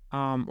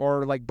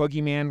 or like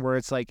Boogeyman, where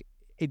it's like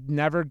it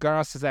never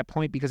got to that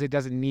point because it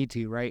doesn't need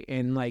to, right?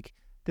 And like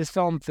this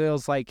film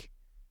feels like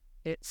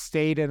it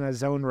stayed in a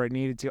zone where it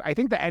needed to. I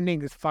think the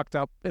ending is fucked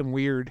up and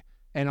weird,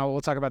 and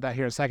we'll talk about that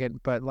here in a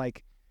second, but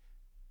like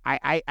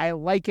I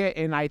like it,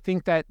 and I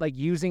think that like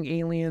using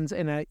aliens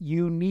in a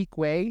unique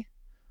way,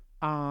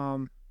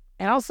 and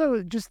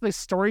also just the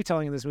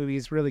storytelling in this movie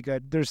is really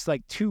good. There's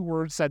like 2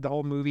 words said the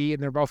whole movie,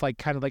 and they're both like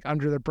kind of like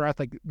under their breath,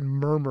 like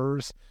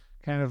murmurs,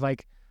 kind of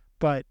like.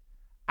 But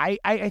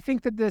I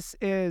think that this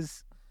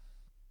is.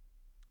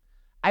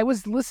 I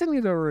was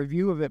listening to a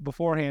review of it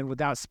beforehand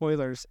without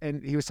spoilers,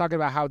 and he was talking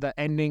about how the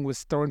ending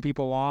was throwing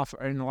people off,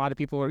 and a lot of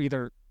people are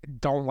either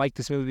don't like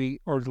this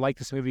movie or like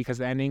this movie because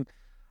of the ending.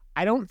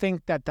 I don't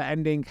think that the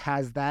ending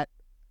has that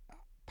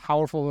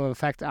powerful of an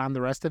effect on the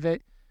rest of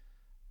it,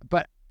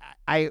 but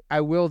I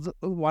will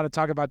want to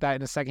talk about that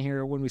in a second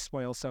here when we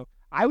spoil. So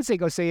I would say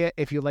go see it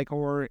if you like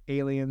horror,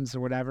 aliens, or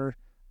whatever.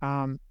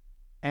 And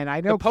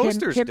I know The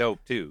poster's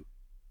dope too.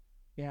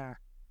 Yeah.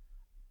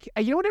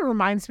 You know what it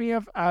reminds me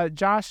of,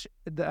 Josh?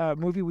 The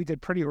movie we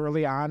did pretty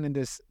early on in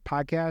this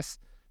podcast,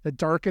 The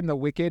Dark and the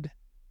Wicked,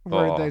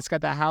 where it's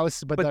got the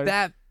house, but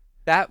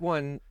that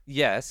one,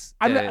 yes.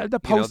 The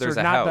poster, there's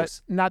a not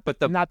house, not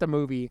the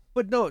movie.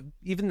 But no,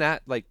 even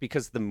that, like,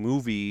 because the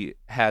movie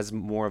has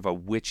more of a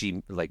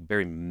witchy, like,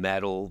 very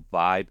metal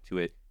vibe to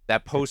it.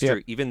 That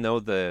poster, even though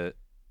the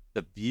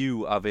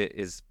view of it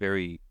is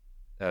very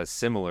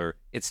similar,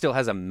 it still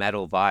has a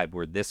metal vibe.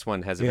 Where this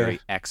one has a very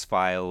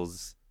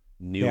X-Files,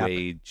 New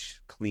Age,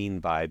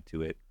 clean vibe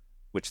to it,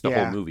 which the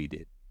whole movie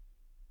did.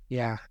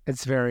 Yeah,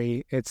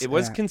 it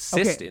was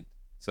consistent. Okay.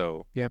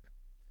 So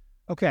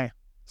okay.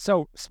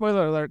 So,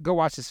 spoiler alert, go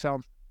watch this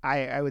film,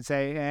 I would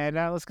say, and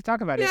let's talk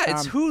about it. Yeah,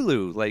 it's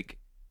Hulu. Like,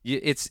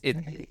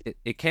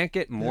 it can't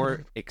get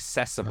more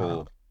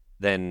accessible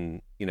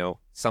than,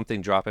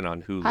 something dropping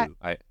on Hulu.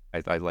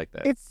 I like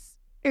that.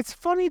 It's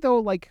funny, though,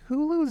 like,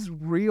 Hulu's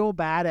real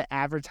bad at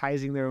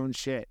advertising their own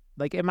shit.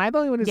 Like, am I the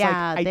only one who's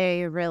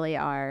they really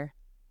are.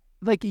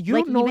 Like, you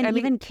don't know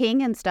even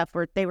King and stuff,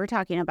 where they were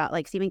talking about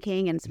like Stephen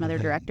King and some other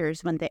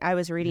directors, when I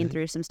was reading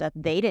through some stuff,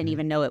 they didn't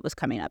even know it was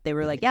coming up. They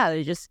were like, yeah,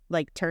 they just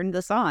like turned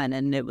this on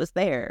and it was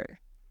there.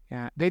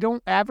 Yeah, they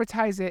don't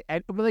advertise it.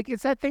 Like,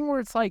 it's that thing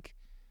where it's like,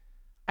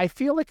 I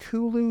feel like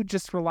Hulu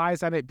just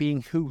relies on it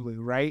being Hulu,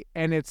 right?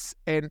 And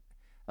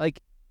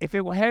like, if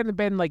it hadn't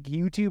been like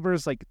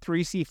YouTubers like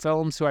 3C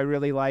Films, who I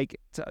really like,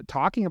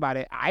 talking about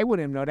it, I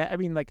wouldn't know that. I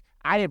mean, like,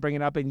 I didn't bring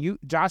it up, and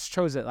Josh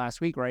chose it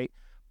last week, right?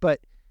 But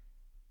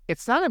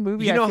it's not a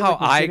movie. You know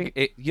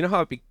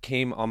how it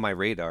became on my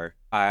radar?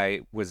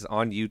 I was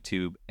on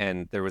YouTube,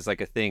 and there was like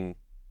a thing.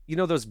 You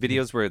know those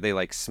videos where they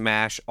like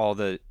smash all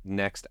the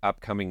next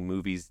upcoming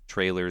movies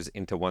trailers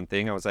into one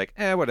thing? I was like,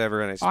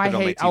 whatever, and I just put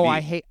it on my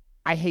TV.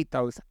 I hate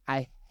those.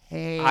 I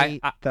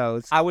hate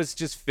those. I was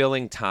just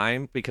filling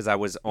time because I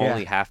was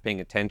only half paying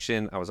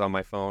attention. I was on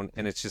my phone,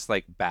 and it's just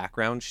like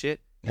background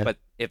shit. Yeah. But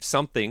if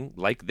something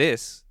like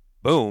this,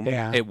 boom,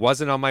 it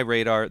wasn't on my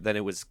radar, then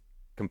it was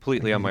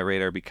completely on my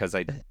radar because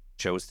I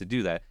chose to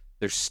do that.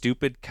 There's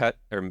stupid cut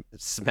or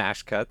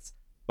smash cuts,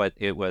 but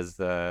it was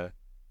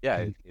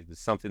it was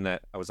something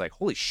that I was like,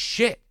 holy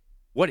shit,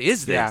 what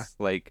is this? Yeah.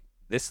 Like,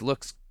 this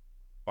looks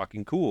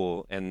fucking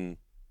cool. And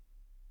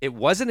it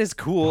wasn't as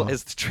cool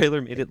as the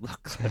trailer made it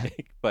look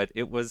like, but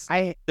it was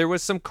there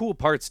was some cool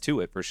parts to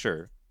it for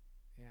sure.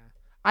 Yeah.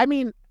 I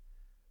mean,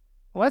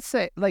 let's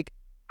say, like,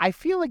 I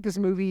feel like this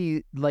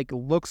movie, like,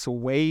 looks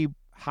way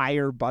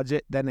higher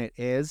budget than it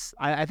is.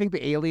 I think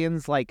the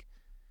aliens, like,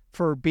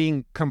 for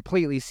being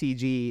completely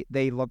CG,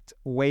 they looked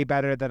way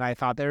better than I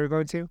thought they were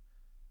going to.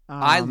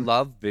 I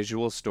love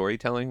visual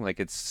storytelling. Like,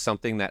 it's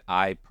something that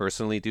I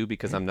personally do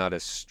because I'm not a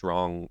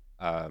strong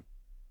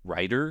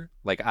writer.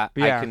 Like,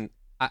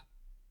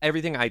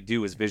 everything I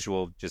do is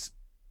visual just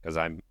because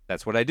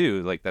that's what I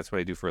do. Like, that's what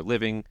I do for a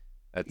living.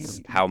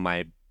 That's how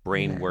my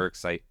brain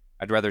works. I'd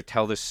rather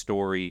tell the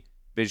story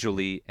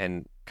visually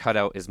and cut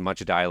out as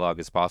much dialogue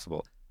as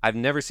possible. I've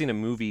never seen a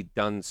movie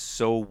done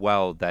so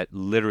well that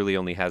literally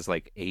only has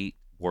like 8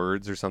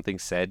 words or something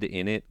said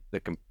in it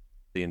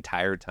the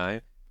entire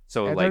time.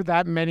 So Are there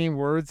that many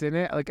words in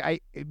it? Like,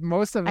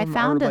 most of them I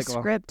found are a like,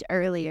 script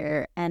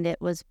earlier, and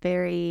it was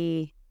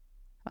very.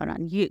 Hold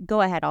on, you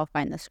go ahead. I'll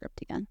find the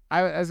script again.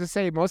 As I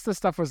say, most of the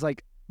stuff was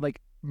like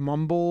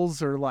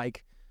mumbles or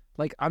like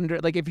under,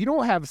 like, if you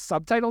don't have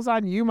subtitles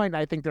on, you might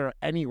not think there are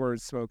any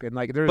words spoken.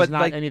 Like, there's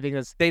not like, anything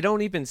that's. They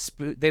don't even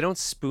they don't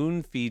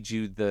spoon feed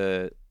you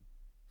the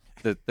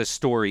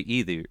story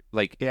either.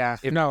 Like,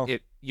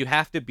 if you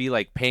have to be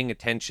like paying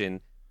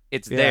attention.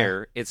 It's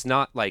there. It's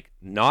not like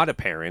not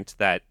apparent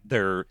that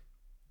they're,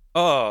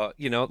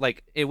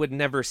 like, it would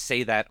never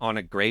say that on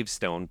a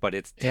gravestone, but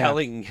it's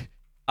telling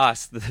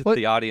us,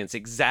 the audience,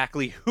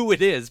 exactly who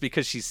it is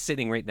because she's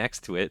sitting right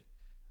next to it.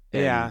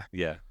 And,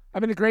 yeah. I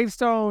mean, the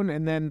gravestone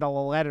and then the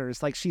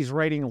letters, like, she's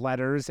writing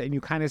letters and you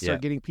kind of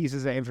start getting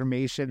pieces of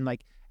information.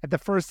 Like, at the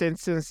first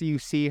instance, you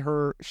see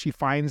her, she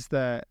finds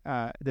the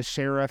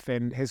sheriff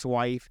and his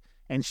wife,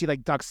 and she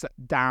like ducks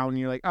down. And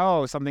you're like,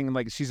 oh, something,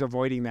 like she's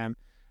avoiding them.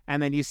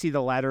 And then you see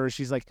the letter.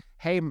 She's like,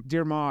 hey,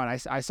 dear Maud,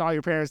 I saw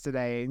your parents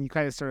today. And you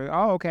kind of start,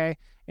 oh, okay.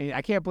 And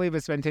I can't believe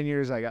it's been 10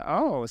 years. Like,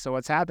 oh, so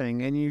what's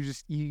happening? And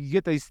you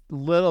get these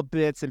little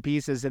bits and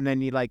pieces. And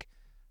then you, like,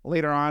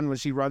 later on when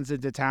she runs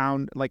into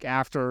town, like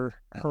after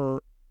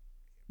her,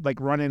 like,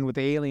 run-in with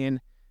the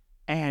alien,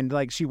 and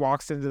like she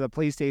walks into the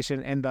police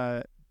station and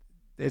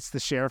it's the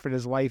sheriff and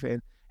his wife,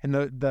 and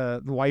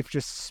the wife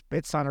just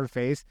spits on her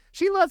face.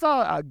 She lets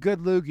out a good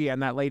loogie on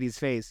that lady's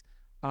face.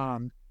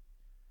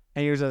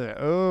 And you're just like,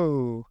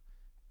 oh,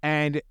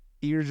 and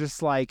you're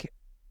just like,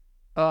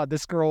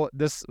 this girl,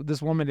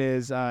 this woman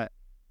is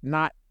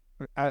not,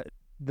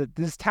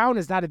 this town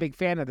is not a big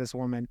fan of this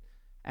woman,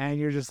 and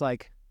you're just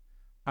like,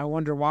 I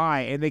wonder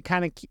why. And they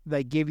kind of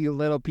like give you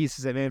little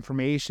pieces of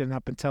information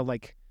up until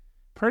like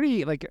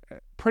pretty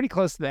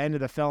close to the end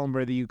of the film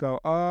where you go,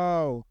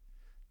 oh,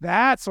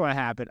 that's what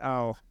happened.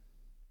 Oh,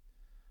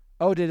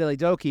 diddly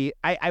dokey.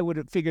 I would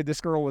have figured this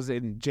girl was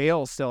in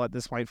jail still at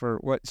this point for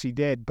what she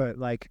did, but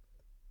like,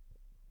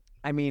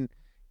 I mean,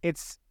 it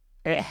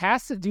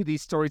has to do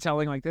these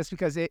storytelling like this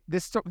because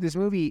this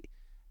movie,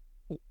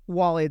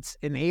 while it's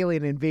an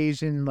alien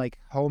invasion, like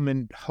home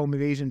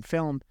invasion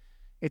film,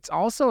 it's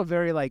also a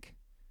very like,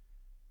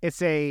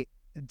 it's a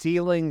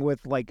dealing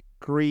with like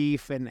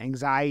grief and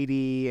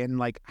anxiety and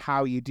like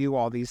how you do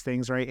all these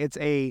things, right? It's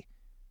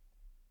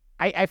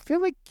I feel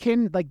like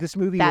this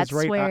movie was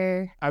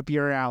right up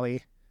your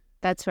alley.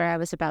 That's where I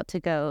was about to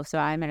go, so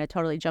I'm gonna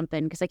totally jump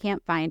in because I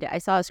can't find it. I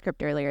saw a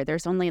script earlier.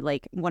 There's only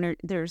like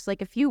there's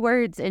like a few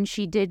words, and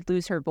she did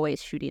lose her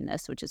voice shooting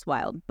this, which is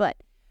wild. But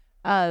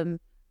I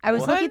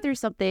was looking through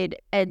something,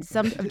 and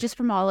just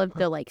from all of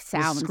the like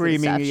sounds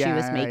and stuff she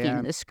was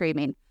making, the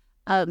screaming.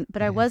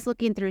 But I was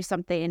looking through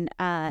something,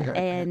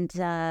 and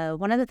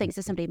one of the things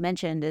that somebody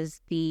mentioned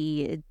is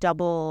the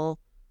double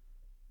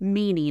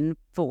meaning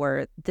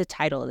for the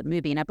title of the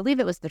movie, and I believe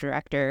it was the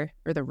director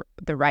or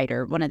the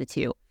writer, one of the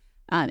two.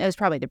 It was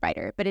probably the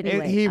writer, but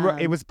anyway,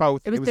 it was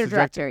both. It was the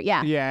director,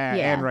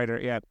 and writer,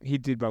 yeah. He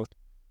did both.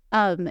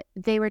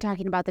 They were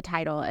talking about the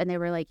title, and they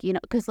were like,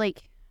 because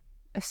like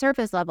a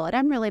surface level, and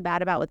I'm really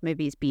bad about with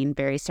movies being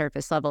very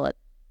surface level at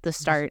the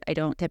start. I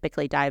don't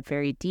typically dive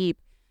very deep.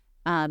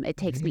 It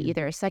takes me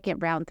either a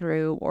second round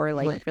through or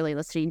like really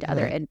listening to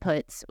other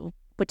inputs,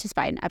 which is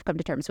fine. I've come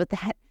to terms with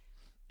that.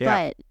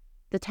 Yeah. But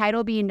the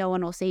title being No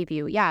One Will Save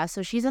You. Yeah,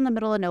 so she's in the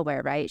middle of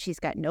nowhere, right? She's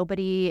got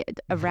nobody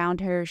around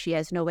her. She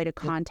has no way to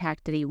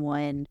contact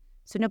anyone.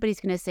 So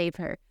nobody's going to save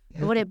her.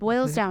 But what it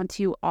boils down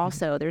to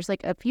also, there's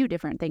like a few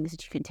different things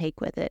that you can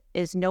take with it,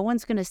 is no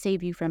one's going to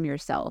save you from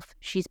yourself.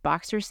 She's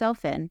boxed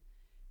herself in.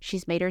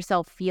 She's made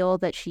herself feel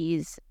that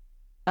she's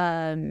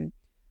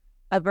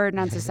a burden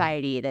on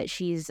society, that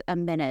she's a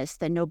menace,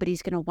 that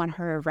nobody's going to want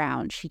her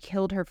around. She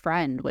killed her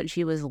friend when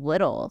she was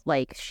little.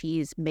 Like,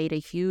 she's made a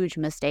huge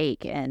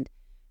mistake, and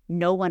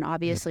no one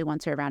obviously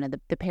wants her around. And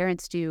the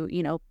parents do,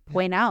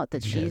 point out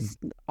that she's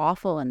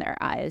awful in their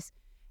eyes,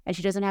 and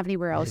she doesn't have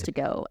anywhere else to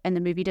go. And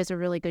the movie does a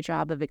really good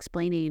job of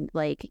explaining,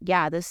 like,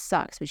 yeah, this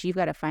sucks, but you've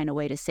got to find a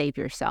way to save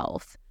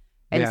yourself.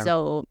 And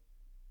so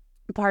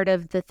part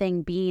of the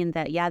thing being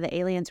that, yeah, the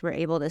aliens were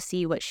able to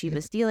see what she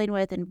was dealing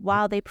with. And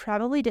while they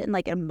probably didn't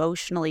like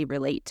emotionally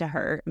relate to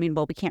her, I mean,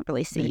 well, we can't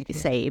really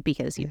say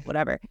because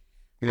whatever.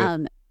 Yeah.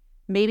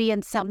 Maybe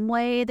in some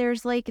way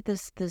there's like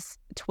this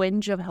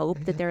twinge of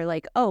hope that they're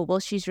like, oh, well,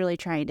 she's really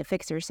trying to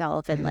fix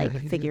herself and like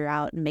figure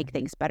out and make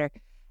things better.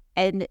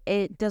 And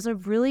it does a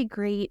really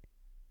great,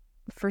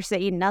 for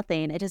saying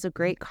nothing, it does a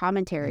great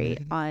commentary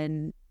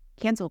on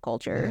cancel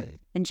culture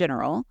in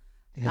general.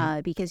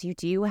 Because you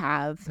do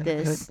have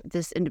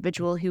this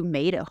individual who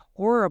made a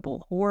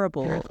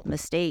horrible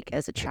mistake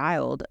as a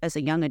child, as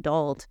a young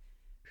adult,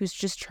 who's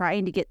just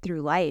trying to get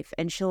through life,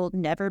 and she'll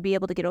never be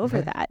able to get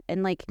over that.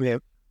 And like,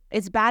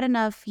 it's bad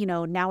enough,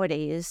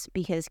 nowadays,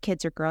 because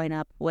kids are growing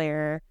up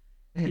where,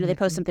 they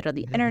post something on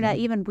the internet.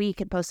 Even we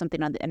could post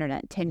something on the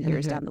internet 10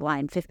 years down the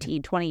line,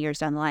 15, 20 years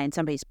down the line.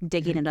 Somebody's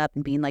digging it up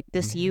and being like,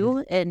 this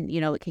you, and,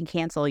 it can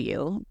cancel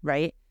you,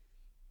 right?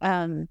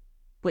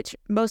 Which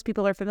most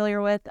people are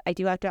familiar with. I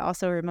do have to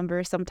also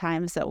remember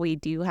sometimes that we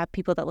do have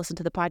people that listen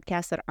to the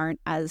podcast that aren't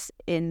as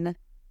in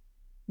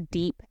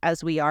deep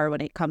as we are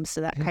when it comes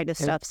to that kind of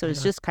stuff. So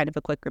it's just kind of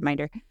a quick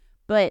reminder.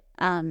 But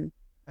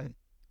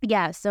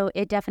yeah, so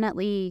it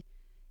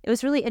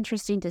was really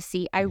interesting to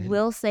see. I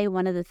will say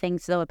one of the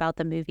things, though, about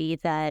the movie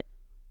that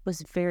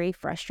was very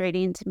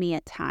frustrating to me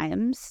at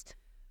times,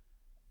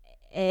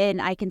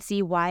 and I can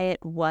see why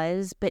it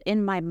was, but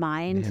in my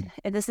mind,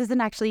 and this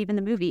isn't actually even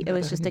the movie, it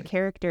was just a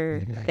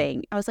character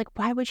thing. I was like,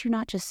 why would you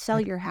not just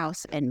sell your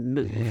house and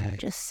move?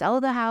 Just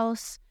sell the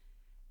house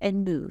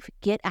and move.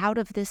 Get out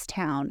of this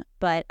town.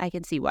 But I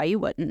can see why you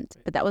wouldn't.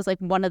 But that was like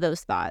one of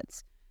those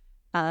thoughts.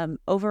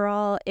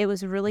 Overall, it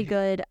was really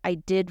good. I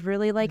did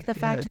really like the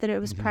fact that it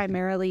was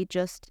primarily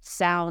just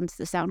sounds.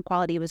 The sound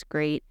quality was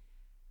great.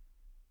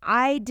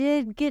 I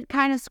did get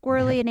kind of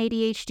squirrely and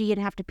ADHD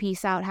and have to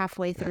peace out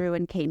halfway through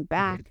and came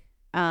back.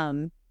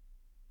 But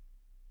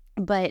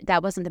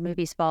that wasn't the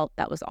movie's fault.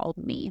 That was all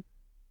me.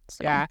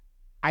 So. Yeah,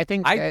 I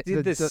think I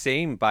did the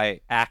same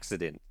by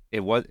accident. It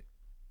was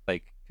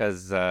like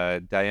because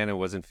Diana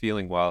wasn't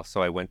feeling well,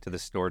 so I went to the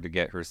store to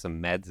get her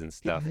some meds and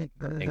stuff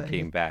and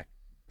came back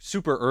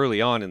super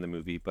early on in the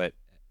movie. But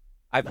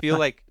I feel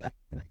like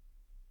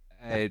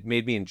it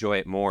made me enjoy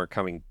it more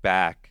coming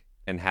back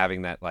and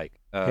having that like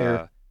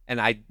and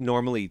I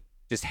normally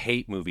just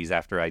hate movies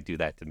after I do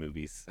that to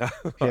movies.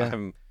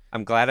 I'm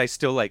glad I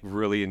still like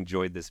really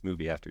enjoyed this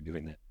movie after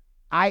doing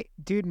that.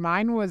 Dude,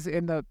 mine was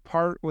in the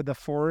part with the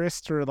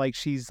forest, or like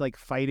she's like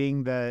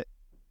fighting the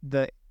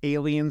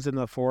aliens in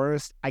the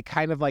forest. I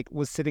kind of like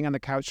was sitting on the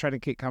couch trying to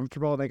get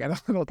comfortable, and I got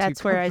a little That's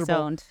too where I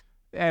comfortable, zoned.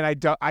 and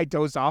I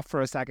dozed off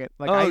for a second.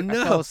 Like I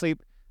fell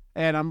asleep,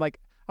 and I'm like,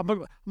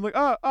 oh,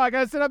 I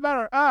gotta sit up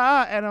better.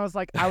 And I was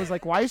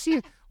like, why is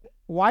she?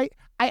 Why?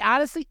 I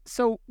honestly,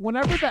 so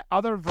whenever that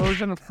other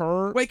version of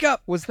her wake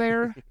up was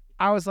there,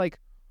 I was like,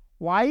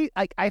 why?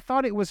 Like I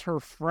thought it was her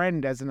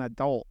friend as an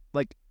adult,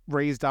 like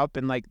raised up,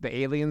 and like the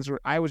aliens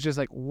were. I was just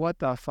like, what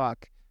the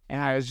fuck?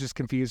 And I was just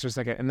confused for a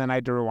second, and then I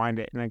had to rewind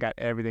it, and I got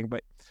everything.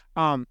 But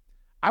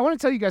I want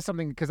to tell you guys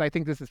something because I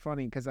think this is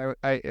funny because I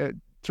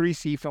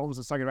 3C Films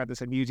was talking about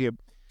this on YouTube.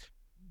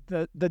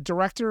 The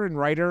director and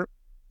writer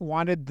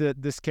wanted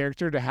this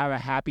character to have a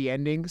happy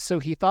ending, so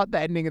he thought the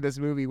ending of this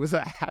movie was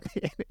a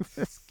happy ending for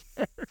this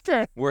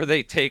character. Where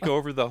they take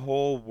over the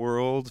whole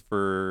world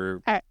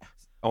for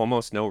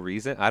almost no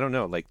reason. I don't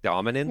know, like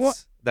dominance. Well,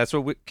 that's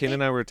what Ken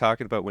and I were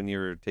talking about when you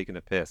were taking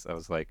a piss. I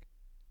was like,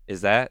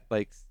 is that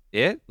like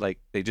it? Like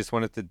they just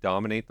wanted to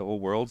dominate the whole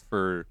world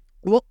to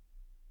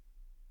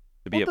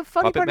be a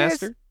puppet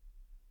master?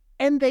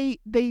 And they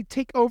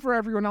take over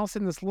everyone else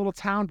in this little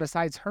town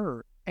besides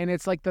her. And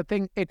it's like the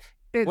thing. It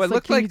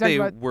looked like they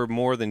were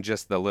more than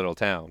just the little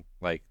town.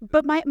 Like,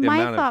 but my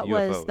thought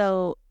was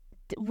though,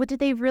 did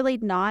they really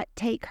not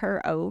take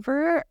her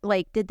over?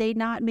 Like, did they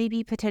not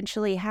maybe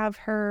potentially have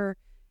her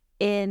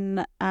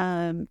in?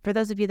 For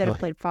those of you that have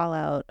played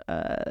Fallout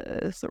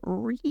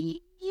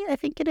 3, I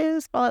think it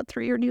is Fallout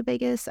 3 or New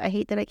Vegas. I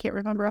hate that I can't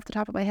remember off the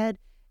top of my head.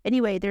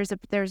 Anyway, there's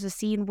a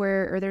scene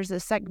there's a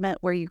segment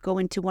where you go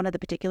into one of the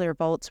particular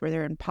vaults where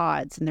they're in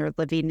pods and they're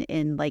living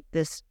in like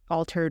this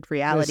altered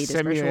reality,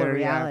 this virtual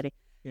reality.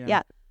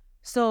 Yeah.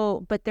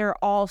 So, but they're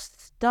all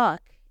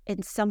stuck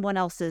in someone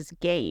else's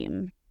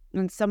game,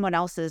 in someone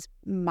else's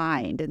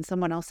mind, and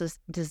someone else's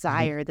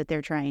desire that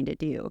they're trying to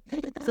do.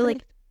 So,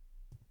 like,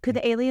 could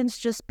the aliens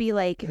just be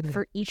like,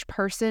 for each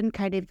person,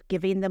 kind of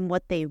giving them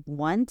what they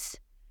want?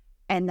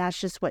 And that's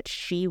just what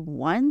she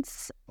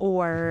wants?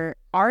 Or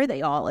are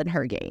they all in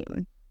her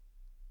game?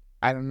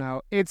 I don't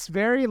know. It's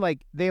very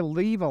like they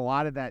leave a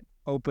lot of that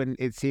open,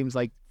 it seems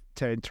like,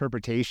 to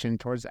interpretation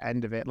towards the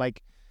end of it.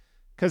 Like,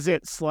 because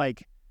it's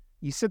like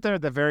you sit there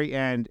at the very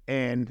end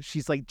and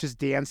she's like just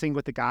dancing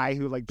with the guy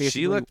who like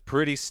basically. She looked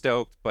pretty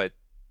stoked, but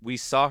we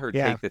saw her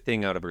take the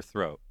thing out of her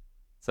throat.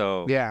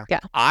 So yeah.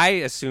 I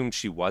assumed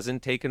she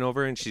wasn't taken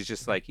over, and she's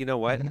just like, you know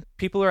what?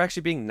 People are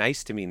actually being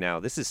nice to me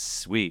now. This is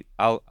sweet.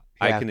 I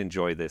can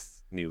enjoy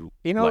this new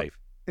life.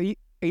 You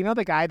know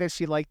the guy that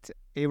she liked.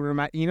 You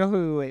know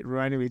who it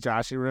reminded me,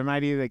 Josh? It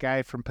reminded me of the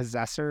guy from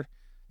Possessor,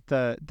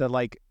 the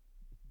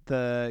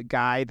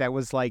guy that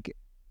was like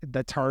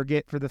the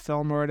target for the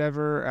film or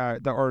whatever,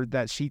 or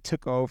that she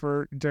took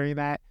over during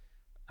that.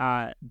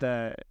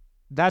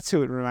 That's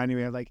who it reminded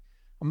me of. Like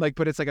I'm like,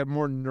 but it's like a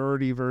more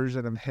nerdy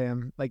version of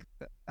him. Like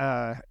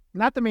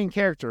not the main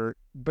character,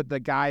 but the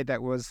guy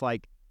that was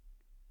like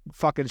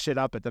fucking shit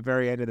up at the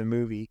very end of the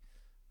movie.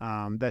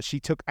 That she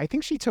took. I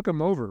think she took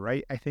him over,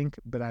 right? I think,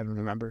 but I don't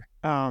remember.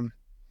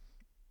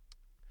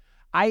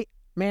 I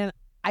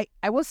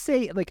will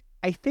say, like,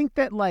 I think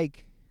that,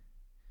 like,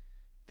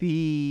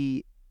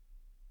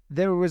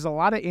 there was a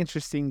lot of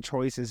interesting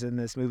choices in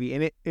this movie,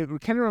 and it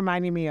kind of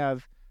reminded me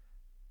of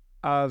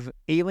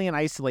Alien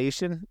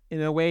Isolation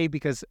in a way,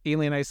 because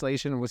Alien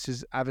Isolation was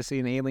just obviously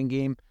an alien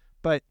game,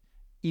 but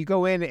you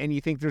go in and you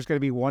think there's going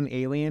to be one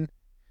alien,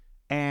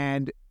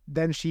 and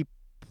then she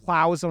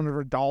plows one of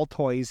her doll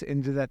toys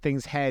into that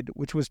thing's head,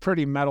 which was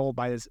pretty metal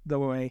by the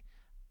way,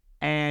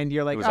 and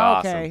you're like, was oh,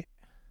 awesome. okay,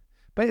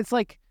 but it's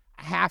like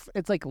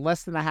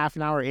less than a half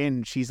an hour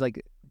in, she's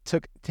like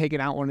taking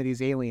out one of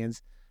these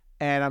aliens,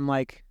 and I'm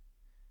like,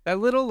 that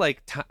little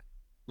like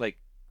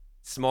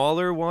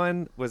smaller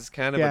one was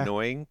kind of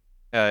annoying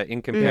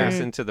in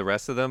comparison to the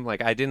rest of them.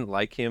 Like, I didn't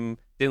like him,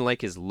 didn't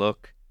like his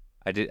look.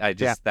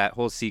 That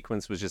whole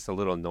sequence was just a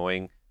little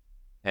annoying.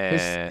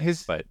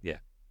 But yeah.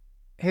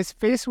 His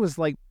face was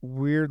like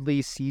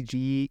weirdly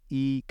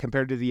CG-y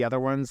compared to the other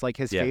ones. Like,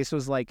 his face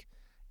was like,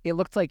 it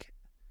looked like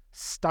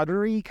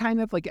stuttery kind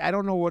of, like, I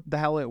don't know what the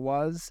hell it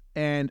was.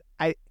 And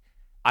I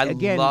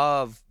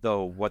love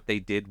though what they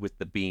did with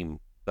the beam,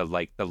 the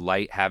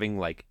light having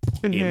like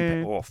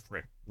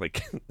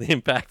like the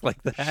impact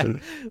like that,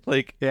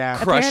 like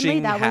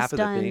crushing half of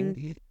the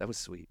thing. That was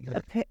sweet.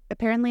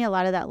 Apparently, a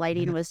lot of that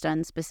lighting was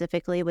done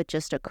specifically with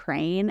just a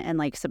crane and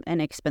like some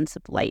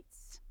inexpensive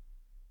lights.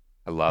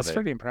 I love it. It's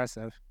pretty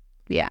impressive.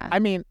 Yeah. I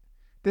mean,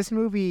 this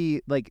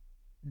movie, like,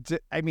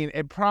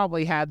 it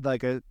probably had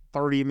like a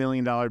 $30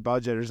 million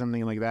budget or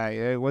something like that.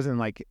 It wasn't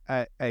like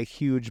a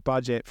huge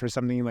budget for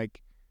something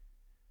like,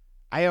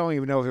 I don't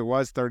even know if it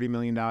was $30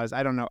 million.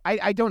 I don't know.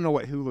 I don't know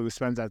what Hulu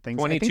spends on things.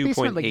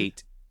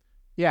 22.8.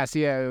 Yes,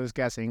 yeah, I was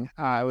guessing.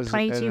 It was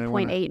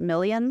 22.8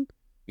 million.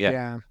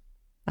 Yeah.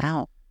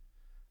 Wow.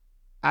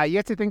 You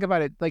have to think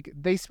about it. Like,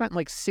 they spent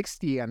like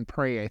 60 on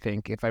Prey, I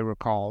think, if I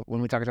recall,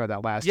 when we talked about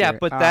that last year. Yeah,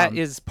 but that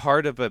is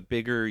part of a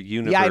bigger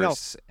universe. Yeah, I know.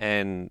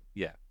 And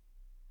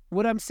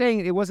what I'm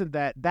saying, it wasn't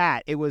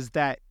that. It was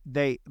that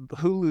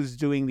Hulu's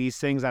doing these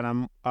things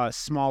on a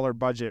smaller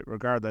budget,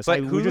 regardless.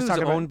 But Hulu's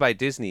owned by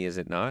Disney, is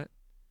it not?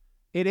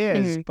 It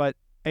is, but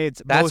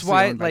that's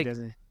why, owned by like,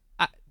 Disney.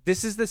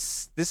 This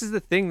is the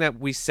thing that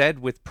we said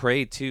with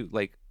Prey too.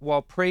 Like,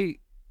 while Prey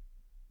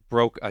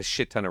broke a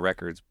shit ton of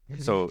records,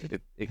 so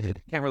it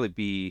can't really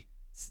be.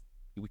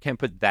 We can't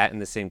put that in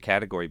the same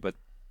category. But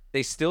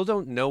they still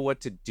don't know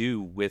what to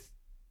do with,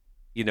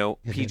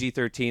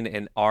 PG-13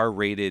 and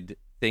R-rated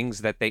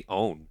things that they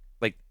own.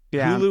 Like,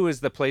 Hulu is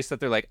the place that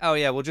they're like, oh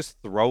yeah, we'll just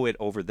throw it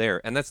over there,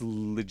 and that's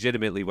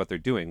legitimately what they're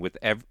doing. With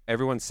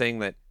everyone saying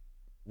that.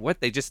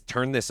 What, they just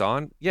turn this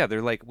on? Yeah,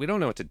 they're like, we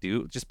don't know what to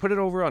do. Just put it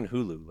over on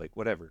Hulu, like,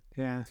 whatever.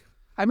 Yeah,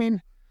 I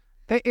mean,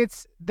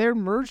 they're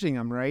merging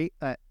them, right,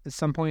 at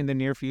some point in the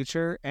near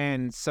future,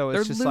 and so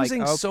it's they're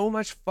losing so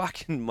much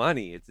fucking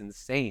money. It's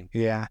insane.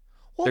 Yeah.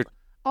 Well,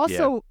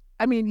 also,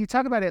 I mean, you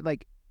talk about it,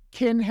 like,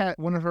 Kin had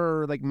one of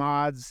her like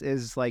mods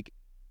is like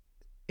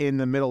in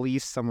the Middle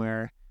East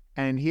somewhere,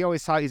 and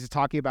he's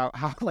talking about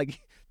how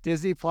like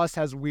Disney Plus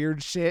has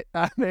weird shit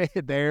on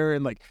it there,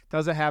 and like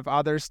doesn't have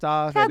other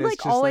stuff. Had and like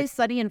it's just, Always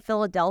Sunny in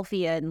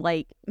Philadelphia and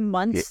like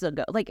months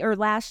ago, like, or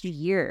last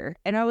year,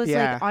 and I was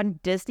like on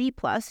Disney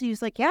Plus. And he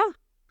was like, "Yeah." I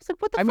was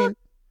like, "What the fuck?" Mean,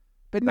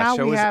 but that now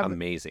show we is have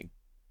amazing.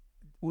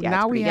 Yeah,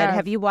 now we have.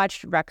 Have you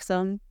watched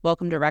Wrexham?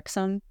 Welcome to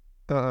Wrexham.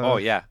 Oh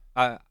yeah,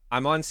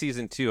 I'm on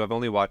season 2. I've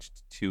only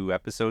watched 2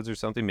 episodes or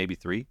something, maybe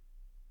 3.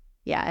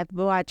 Yeah,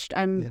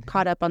 I'm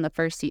caught up on the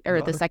first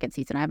or the second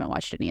season. I haven't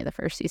watched any of the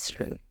first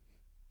season.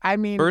 I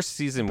mean, first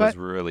season was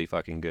really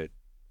fucking good.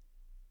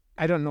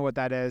 I don't know what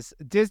that is.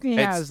 Disney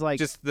has like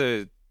just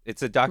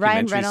it's a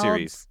documentary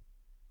series.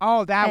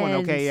 Oh, that one.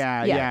 Okay,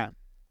 yeah.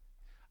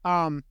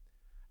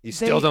 You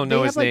still don't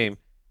know his name.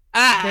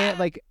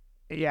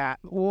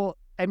 Well,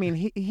 I mean,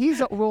 he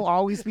will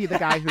always be the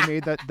guy who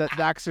made the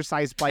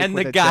exercise bike and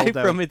with the guy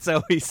dildo. from It's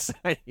Always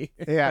Sunny.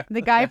 Yeah,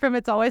 the guy from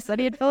It's Always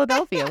Sunny in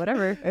Philadelphia.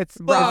 Whatever. It's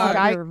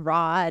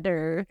Rod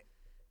or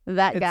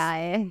that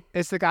guy.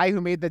 It's the guy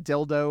who made the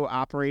dildo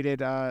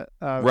operated Rob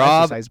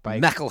exercise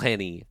bike.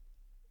 McElhenney.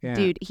 Yeah.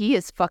 Dude, he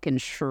is fucking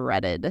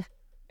shredded.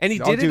 And he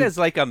did it as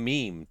like a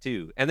meme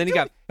too, and then he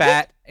got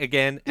fat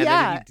again, and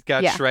then he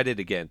got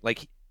shredded again.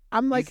 Like,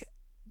 I'm like,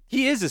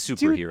 he is a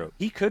superhero.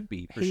 He could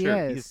be for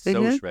sure. Is. He's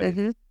so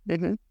shredded.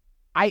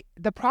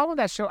 The problem with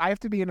that show, I have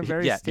to be in a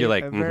very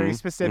very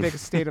specific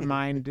state of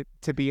mind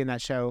to be in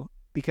that show,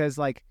 because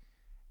like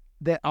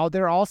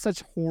they're all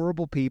such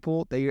horrible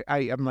people.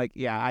 I'm like,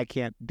 I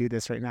can't do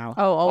this right now.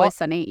 Oh, Always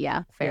Sunny,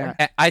 yeah, fair.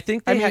 Yeah. I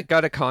think they had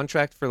got a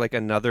contract for like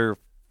another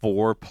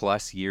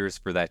 4+ years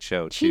for that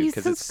show too,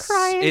 because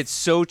it's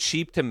so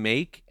cheap to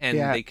make, and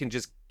they can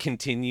just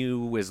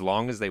continue as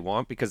long as they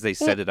want, because they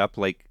set it up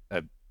like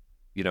a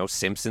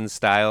Simpsons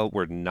style,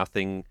 where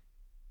nothing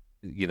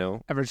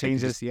ever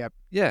changes.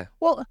 Yeah.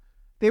 Well,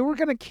 they were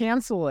gonna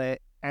cancel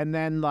it, and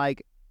then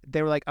like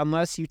they were like,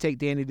 unless you take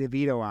Danny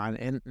DeVito on,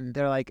 and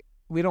they're like,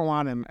 we don't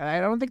want him. And I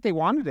don't think they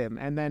wanted him.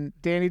 And then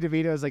Danny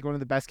DeVito is like one of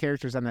the best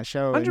characters on that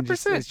show.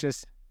 100%. It's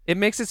just It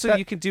makes it so that-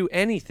 you can do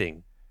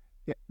anything.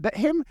 yeah,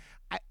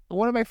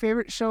 one of my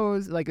favorite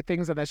shows, like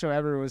things on that show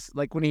ever, was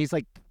like when he's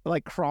like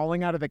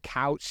crawling out of the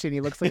couch and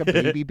he looks like a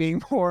baby being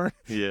born.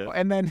 Yeah.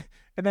 And then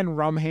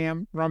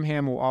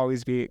Rumham will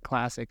always be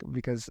classic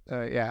because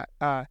I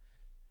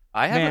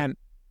have man,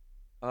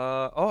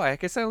 I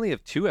guess I only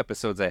have 2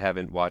 episodes I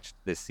haven't watched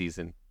this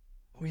season.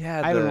 Oh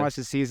yeah, I haven't watched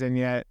the season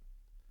yet.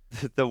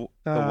 the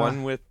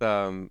one with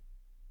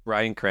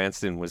Bryan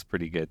Cranston was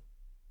pretty good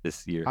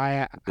this year.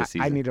 I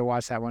season. need to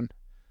watch that one.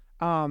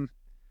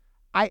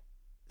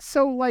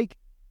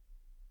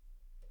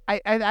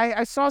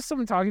 I saw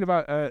someone talking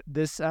about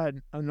this No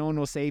One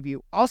Will Save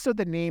You. Also,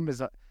 the name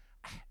is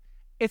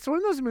it's one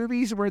of those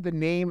movies where the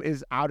name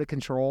is out of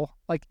control.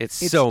 Like It's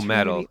so too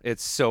metal. many-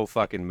 It's so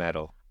fucking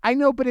metal. I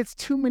know, but it's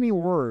too many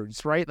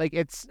words, right? Like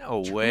it's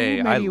No too way.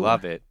 I many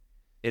love it.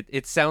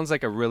 It sounds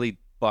like a really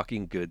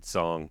fucking good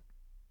song.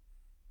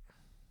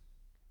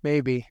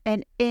 maybe.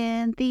 And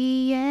in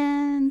the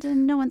end,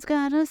 no one's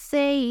gonna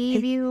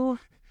save you.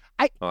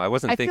 Oh, I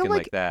wasn't I feel thinking like-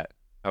 like that.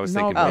 I was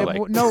No, thinking more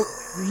like no.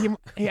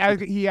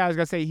 I was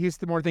gonna say he's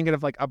more thinking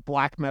of like a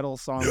black metal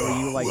song where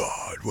you like,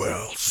 God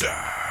will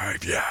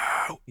save you.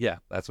 yeah,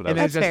 that's what I and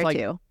was. it's That's just fair like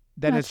too.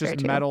 then That's it's just fair,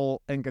 too.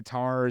 metal and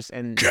guitars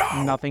and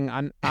Go. nothing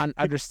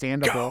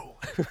understandable.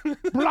 Go.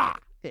 Blah.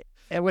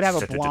 It would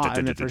have a blah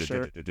in it for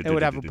sure. It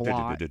would have a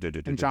blah.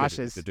 And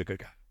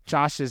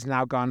Josh is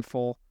now gone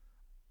full.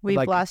 We've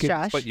like, lost good-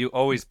 Josh. But you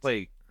always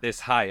play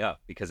this high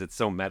up because it's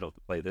so metal to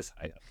play this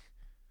high up.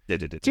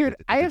 Dude,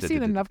 I have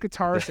seen enough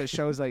guitarists at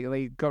shows like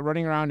they go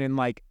running around in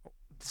like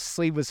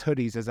sleeveless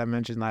hoodies, as I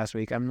mentioned last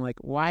week. I'm like,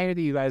 why are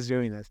you guys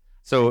doing this?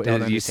 So I don't are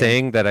you understand.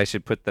 saying that I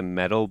should put the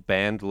metal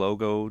band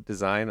logo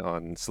design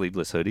on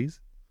sleeveless hoodies?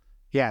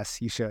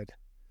 Yes, you should.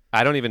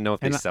 I don't even know if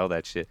they And I- sell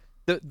that shit.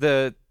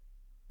 The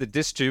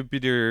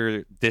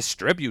distributor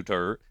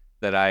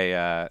that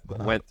I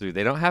went through,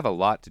 they don't have a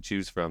lot to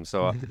choose from.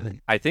 So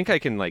I think I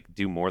can like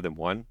do more than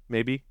one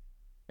maybe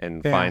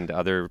and Yeah. find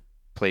other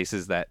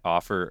places that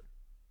offer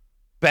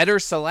better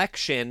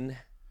selection.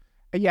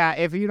 Yeah,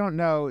 if you don't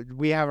know,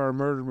 we have our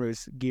Murder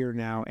Moose gear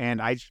now,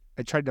 and I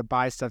tried to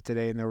buy stuff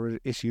today, and there were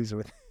issues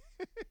with.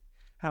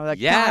 I was like,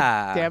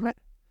 Yeah. God damn it.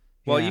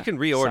 Well, Yeah, you can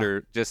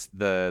reorder just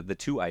the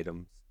 2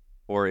 items,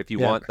 or if you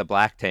Yeah. want the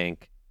black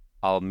tank,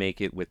 I'll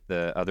make it with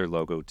the other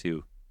logo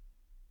too,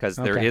 because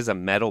there Okay. is a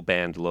metal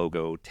band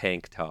logo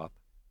tank top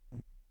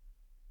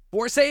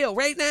for sale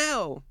right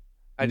now.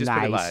 I just put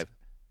it Nice. live.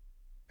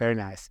 Very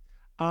nice.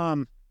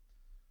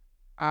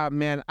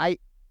 Man,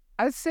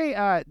 I'd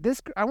say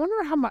this. I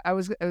wonder how much I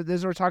was.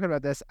 As we're talking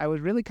about this, I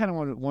was really kind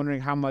of wondering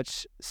how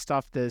much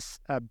stuff this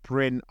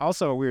Bryn,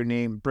 also a weird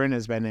name, Bryn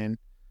has been in.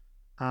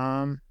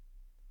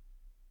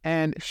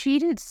 And She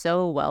did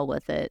so well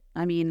with it.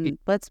 I mean,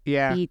 let's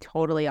yeah, be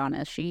totally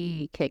honest.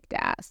 She kicked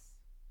ass.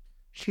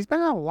 she's been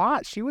in a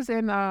lot. She was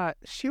in.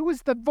 She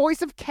was the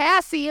voice of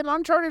Cassie in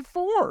Uncharted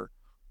 4.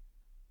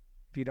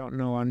 If you don't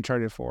know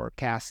Uncharted 4,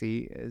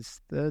 Cassie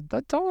is the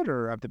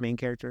daughter of the main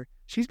character.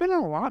 She's been in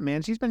a lot,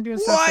 man. She's been doing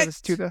stuff What? for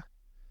this to the.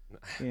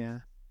 Yeah.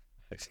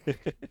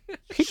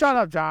 Shut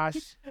up,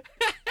 Josh.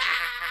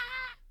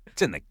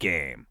 It's in the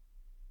game.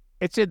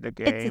 It's in the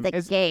game.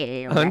 It's the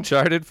game.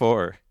 Uncharted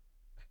 4.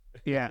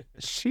 Yeah,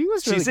 she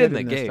was really She's good in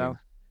the this, game. though.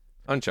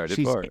 Uncharted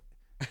She's 4.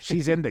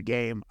 She's in the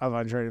game of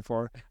Uncharted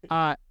 4.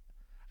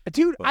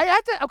 Dude, I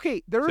had to.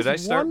 Okay, there was Should I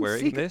start one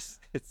wearing this?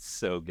 It's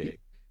so gay.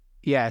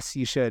 Yes,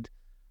 you should.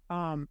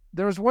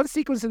 There was one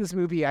sequence in this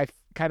movie I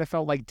kind of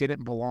felt like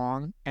didn't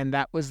belong, and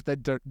that was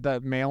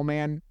the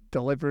mailman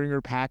delivering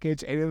her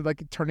package and it was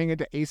like turning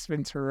into Ace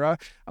Ventura.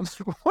 I'm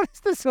like, what is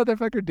this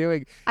motherfucker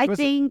doing? I It was-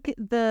 think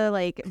the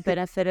like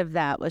benefit of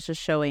that was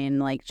just showing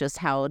like just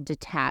how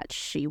detached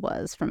she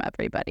was from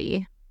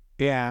everybody.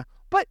 Yeah,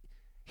 but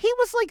he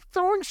was like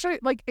throwing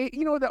shit, like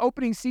the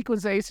opening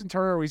sequence of Ace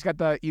Ventura, where he's got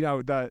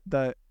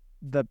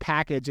the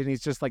package and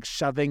he's just like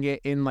shoving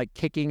it in, like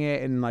kicking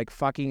it and like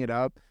fucking it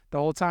up the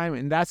whole time,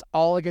 and that's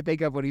all I could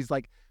think of when he's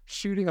like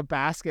shooting a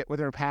basket with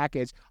her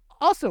package.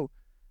 Also,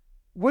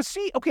 was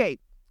she okay?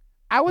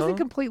 I wasn't Huh?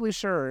 completely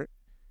sure.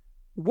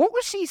 What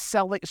was she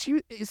selling?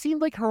 It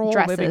seemed like her whole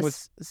living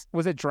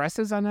was it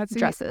dresses on that scene?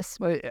 Dresses.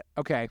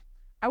 Okay,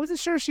 I wasn't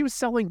sure if she was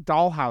selling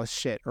dollhouse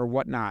shit or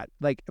whatnot.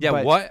 Like, Yeah,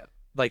 but, what?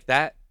 Like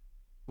that?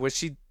 Was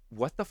she?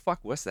 What the fuck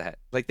was that?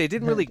 Like they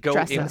didn't really go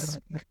in. Dresses.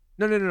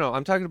 No.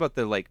 I'm talking about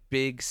the like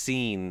big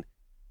scene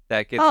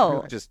that gets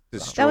Oh, just That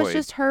destroyed. was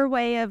just her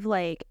way of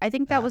like, I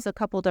think that was a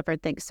couple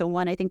different things. So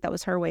one, I think that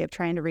was her way of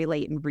trying to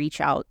relate and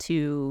reach out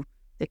to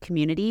the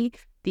community.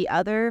 The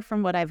other,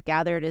 from what I've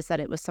gathered, is that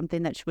it was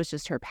something that was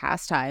just her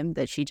pastime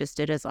that she just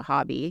did as a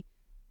hobby.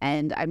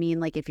 And I mean,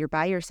 like if you're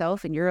by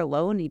yourself and you're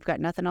alone and you've got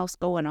nothing else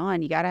going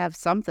on, you got to have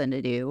something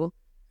to do.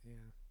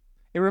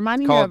 it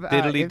reminded It's me called of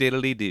diddly if,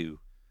 diddly do.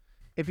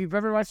 if you've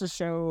ever watched the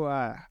show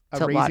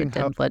It's a lot Raising of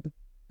Hope,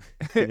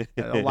 diddling.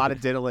 a lot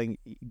of diddling.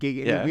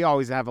 Yeah. We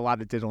always have a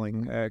lot of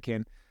diddling,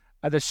 Ken.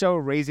 The show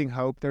Raising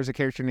Hope, there's a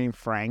character named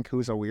Frank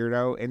who's a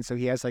weirdo, and so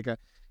he has like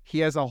he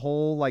has a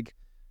whole like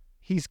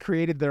he's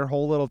created their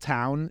whole little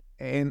town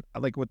and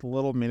like with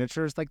little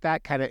miniatures like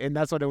that kind of, and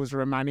that's what it was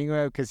reminding me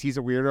of because he's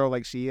a weirdo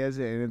like she is,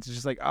 and it's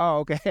just like, oh,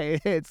 okay.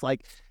 It's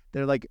like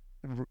they're like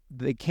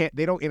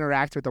they don't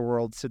interact with the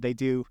world, so they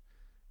did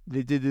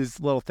this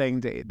little thing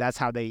that's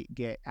how they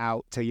get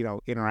out to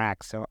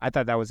interact. So I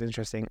thought that was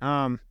interesting.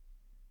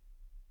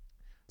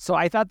 So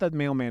I thought the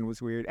mailman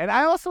was weird, and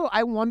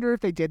I wonder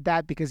if they did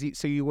that because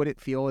so you wouldn't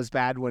feel as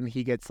bad when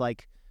he gets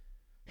like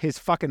his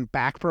fucking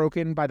back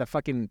broken by the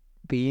fucking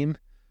beam,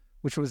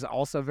 which was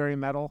also very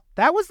metal.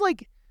 That was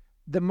like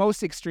the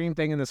most extreme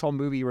thing in this whole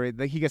movie, where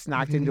he gets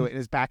knocked into it and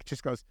his back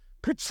just goes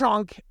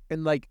ka-chunk,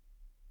 and like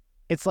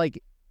it's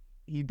like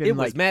he'd been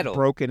like metal.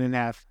 broken in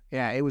half.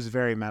 Yeah, it was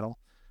very metal.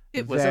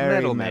 It was a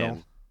metal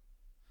man.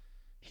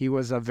 He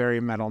was a very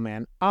metal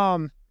man.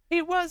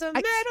 He was a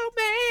metal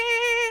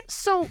man.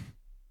 So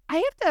I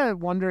have to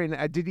wonder,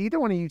 and did either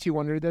one of you two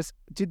wonder this?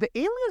 Did the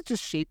aliens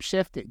just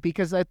shapeshift it?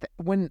 Because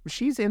when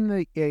she's in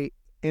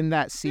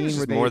that scene There's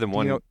where they more than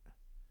one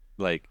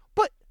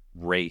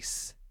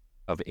race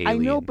of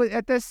alien. I know, but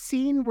at the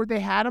scene where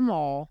they had them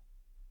all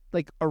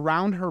like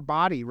around her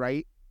body,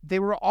 right? They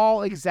were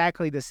all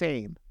exactly the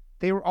same.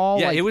 They were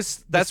all it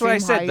was. That's what I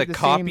said. The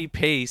copy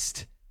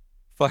paste,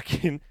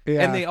 fucking,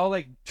 and they all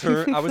like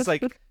turn. I was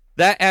like,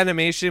 that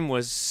animation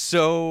was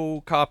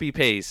so copy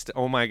paste.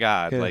 Oh my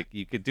god! Like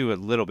you could do a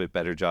little bit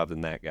better job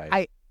than that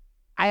guy.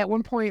 I at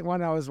one point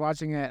when I was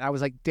watching it, I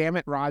was like, damn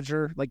it,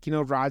 Roger! Like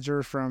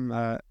Roger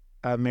from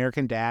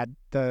American Dad,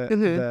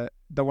 the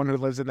one who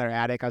lives in their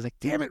attic. I was like,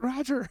 damn it,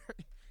 Roger!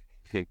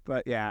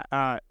 But yeah,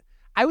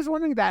 I was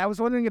wondering that. I was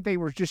wondering if they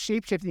were just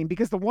shapeshifting,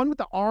 because the one with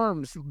the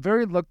arms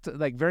looked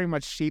like very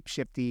much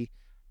shapeshifty.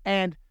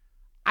 And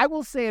I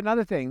will say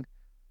another thing.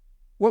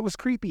 What was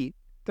creepy?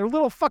 Their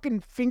little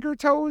fucking finger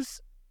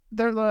toes.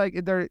 They're like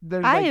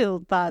I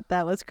thought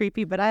that was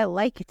creepy, but I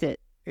liked it.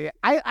 Yeah,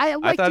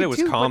 I thought it was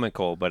too,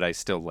 comical, but I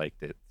still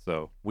liked it.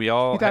 So we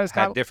all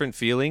had different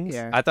feelings.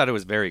 Yeah. I thought it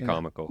was very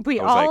comical. We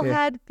all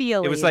had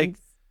feelings.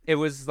 It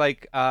was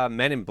like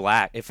Men in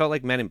Black. It felt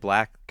like Men in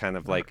Black, kind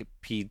of like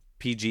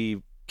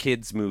PG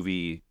kids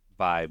movie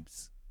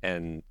vibes,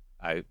 and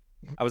I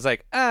was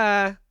like,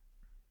 I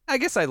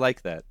guess I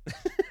like that.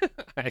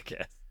 I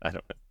guess I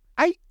don't know.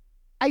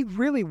 I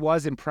really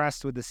was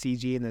impressed with the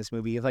CG in this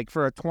movie. Like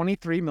for a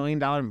 $23 million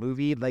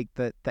movie, like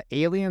the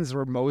aliens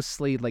were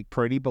mostly like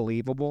pretty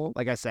believable.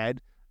 Like I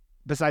said,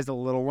 besides the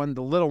little one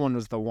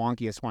was the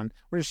wonkiest one,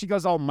 where she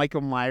goes all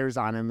Michael Myers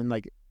on him and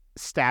like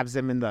stabs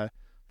him in the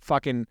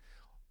fucking.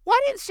 Why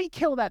didn't she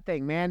kill that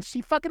thing, man?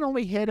 She fucking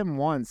only hit him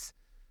once.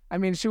 I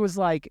mean, she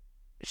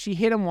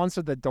hit him once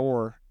with the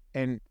door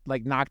and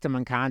like knocked him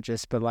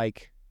unconscious, but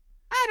like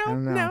I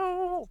don't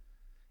know.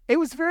 It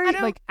was very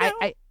like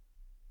I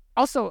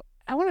also.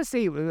 I want to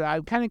say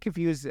I'm kind of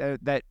confused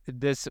that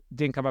this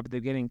didn't come up at the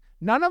beginning.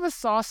 None of us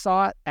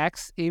saw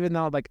X, even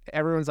though like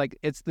everyone's like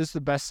this is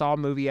the best Saw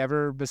movie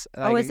ever. Is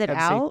it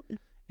out?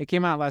 It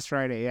came out last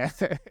Friday. Yeah.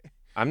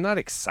 I'm not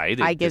excited.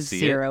 I give to see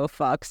zero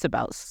fucks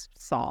about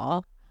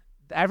Saw.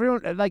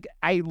 Everyone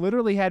I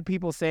literally had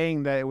people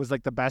saying that it was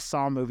like the best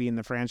Saw movie in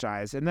the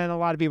franchise, and then a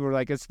lot of people were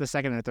like it's the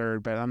second or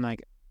third. But I'm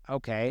like,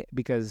 okay,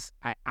 because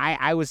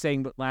I was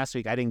saying last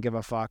week I didn't give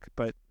a fuck,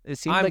 but it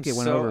seemed like it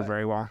went over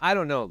very well. I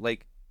don't know,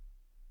 like.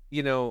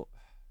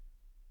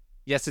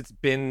 Yes, it's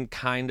been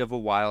kind of a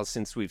while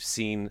since we've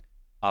seen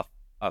a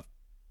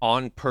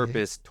on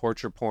purpose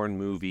torture porn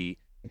movie,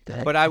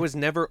 but I was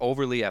never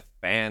overly a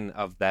fan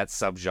of that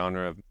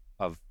subgenre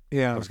of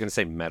I was going to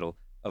say metal,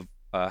 of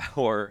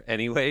horror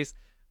anyways.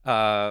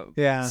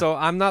 So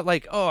I'm not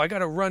like, oh, I got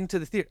to run to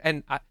the theater.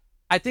 And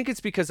I think it's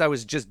because I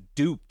was just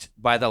duped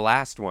by the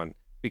last one,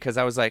 because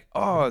I was like,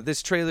 oh,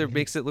 this trailer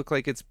makes it look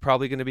like it's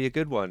probably going to be a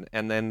good one.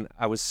 And then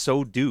I was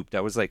so duped. I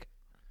was like,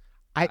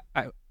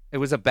 it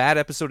was a bad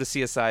episode of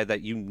CSI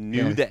that you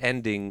knew the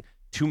ending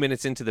 2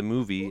 minutes into the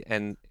movie,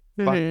 and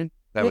that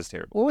was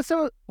terrible.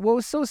 What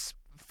was so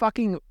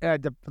fucking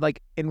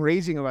like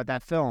enraging about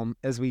that film,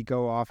 as we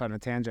go off on a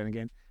tangent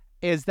again,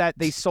 is that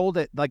they sold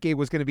it like it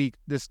was going to be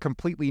this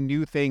completely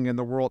new thing in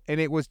the world, and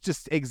it was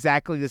just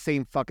exactly the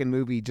same fucking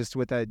movie, just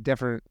with a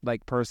different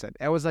like person.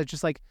 It was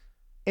just like,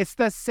 it's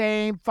the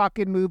same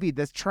fucking movie.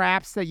 There's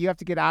traps that you have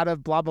to get out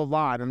of, blah blah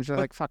blah. And I'm just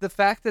like, fuck. The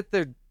fact that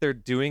they're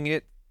doing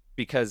it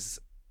because.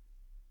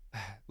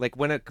 Like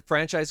when a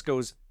franchise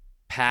goes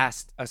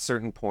past a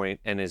certain point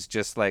and is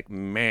just like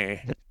meh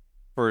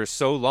for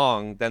so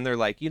long, then they're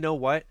like, you know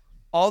what?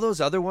 All those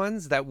other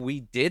ones that we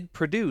did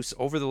produce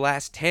over the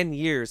last 10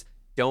 years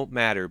don't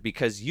matter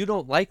because you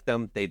don't like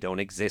them. They don't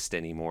exist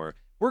anymore.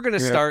 We're going to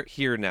start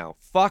here now.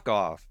 Fuck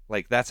off.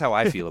 Like that's how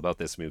I feel about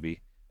this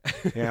movie.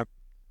 Yeah.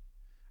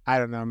 I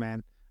don't know,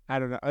 man. I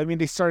don't know. I mean,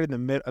 they started in the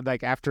mid,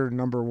 like after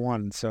number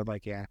one. So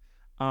like, yeah.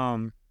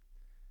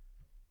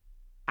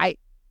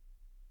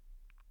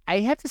 I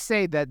have to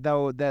say that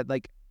though,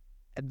 that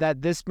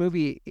this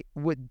movie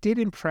did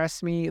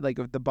impress me, like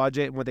with the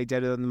budget and what they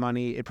did with the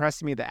money. It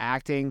impressed me, the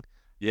acting.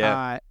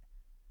 Yeah.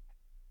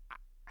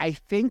 I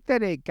think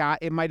that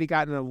it might have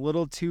gotten a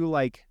little too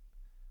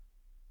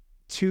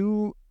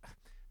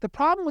the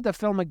problem with a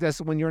film like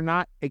this, when you're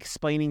not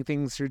explaining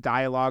things through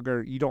dialogue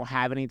or you don't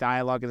have any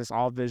dialogue and it's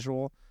all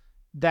visual,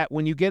 that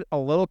when you get a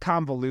little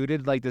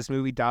convoluted like this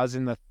movie does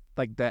in the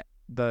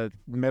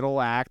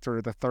middle act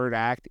or the third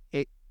act,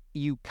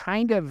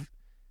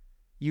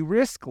 you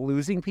risk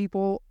losing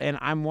people, and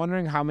I'm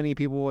wondering how many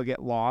people will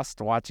get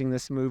lost watching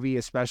this movie,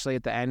 especially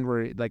at the end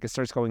where like it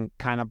starts going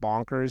kind of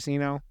bonkers, you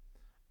know.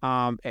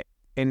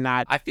 And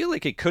not. I feel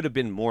like it could have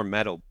been more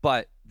metal,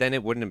 but then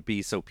it wouldn't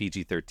be so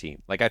PG-13.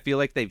 Like I feel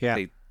like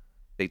they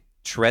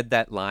tread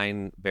that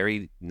line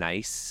very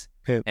nice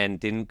and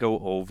didn't go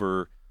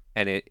over,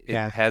 and it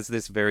has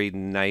this very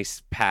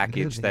nice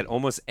package that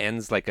almost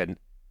ends like an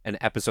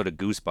episode of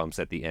Goosebumps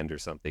at the end or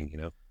something, you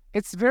know.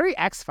 It's very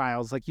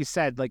X-Files, like you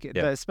said, like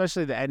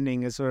especially the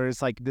ending is where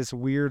it's like this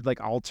weird like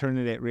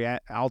alternative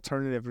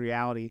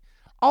reality.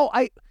 Oh,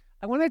 I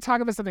want to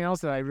talk about something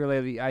else that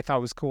I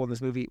thought was cool in this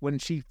movie. When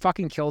she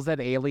fucking kills that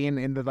alien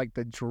and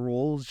the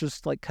drool's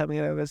just like coming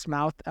out of his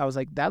mouth, I was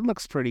like, that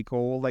looks pretty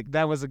cool. Like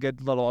that was a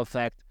good little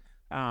effect.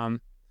 I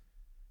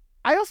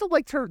also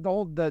liked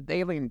the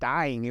alien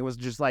dying. It was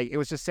just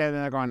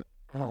standing there going.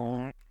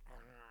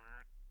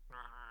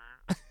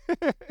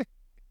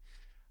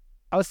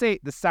 I would say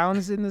the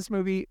sounds in this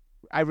movie,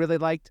 I really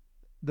liked.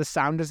 The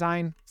sound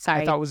design,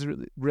 I thought was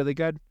really, really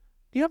good.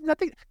 You have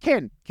nothing,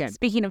 Ken.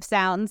 Speaking of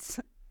sounds.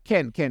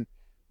 Ken,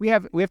 we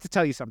have to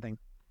tell you something.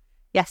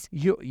 Yes.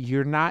 You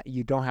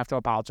don't have to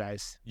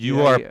apologize.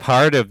 You are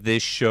part of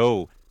this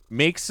show.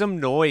 Make some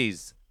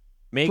noise.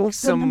 Make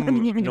some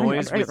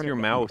noise with your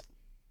mouth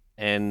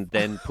and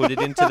then put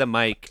it into the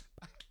mic.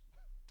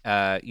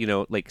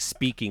 Like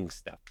speaking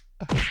stuff.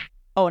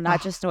 Oh,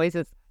 not just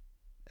noises.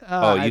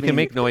 You can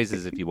make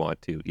noises if you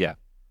want to. Yeah.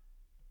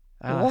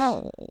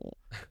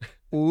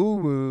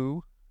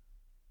 Ooh.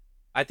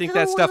 I think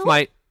that stuff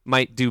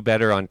might do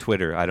better on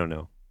Twitter. I don't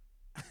know.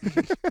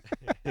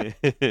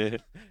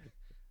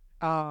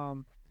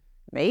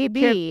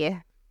 Maybe.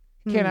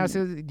 Ken,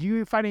 do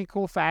you find any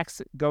cool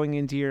facts going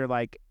into your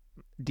like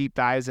deep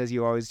dives as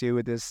you always do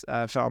with this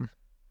film?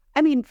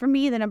 I mean, for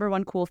me, the number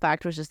one cool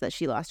fact was just that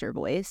she lost her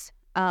voice.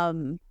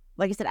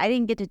 Like I said, I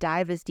didn't get to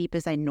dive as deep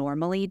as I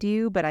normally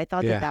do, but I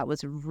thought that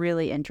was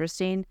really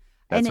interesting.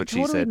 That's and what it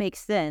totally she said. Makes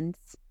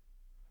sense.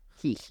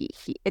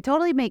 It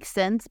totally makes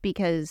sense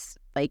because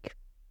like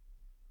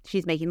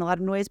she's making a lot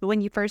of noise, but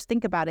when you first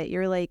think about it,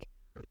 you're like,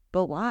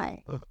 but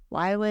why?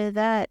 Why would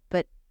that?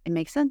 But it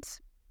makes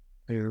sense.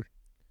 Yeah.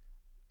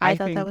 I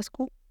thought that was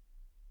cool.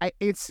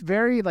 It's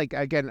very like,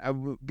 again,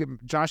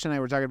 Josh and I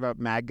were talking about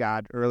Mad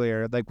God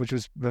earlier, like which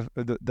was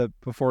the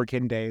before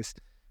Kin days,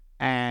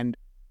 and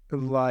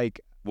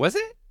like was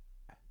it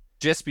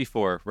just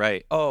before?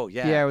 Right? Oh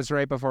yeah, yeah, it was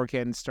right before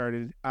Kin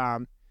started.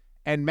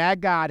 And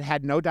Mad God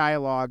had no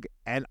dialogue,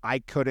 and I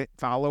couldn't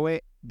follow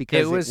it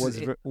because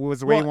it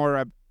was way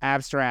more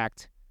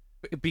abstract.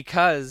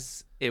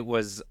 Because it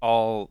was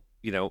all,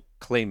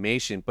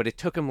 claymation, but it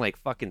took him like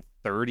fucking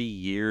 30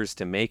 years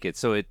to make it.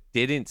 So it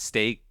didn't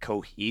stay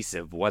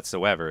cohesive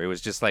whatsoever. It was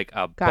just like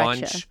a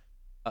bunch.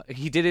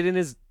 He did it in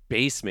his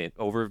basement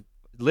over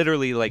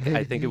literally like,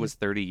 I think it was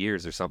 30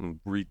 years or something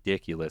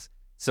ridiculous.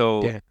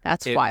 So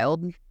that's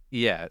wild.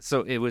 Yeah.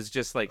 So it was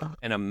just like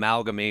an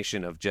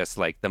amalgamation of just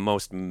like the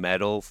most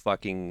metal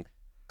fucking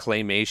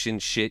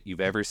claymation shit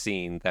you've ever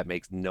seen that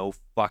makes no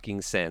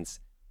fucking sense.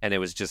 And it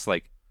was just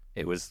like,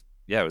 it was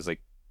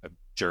like a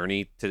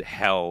journey to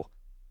hell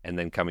and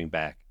then coming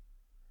back.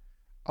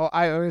 Oh,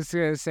 I was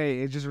going to say,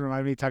 it just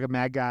reminded me of talking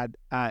Mad God.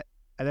 I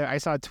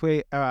saw a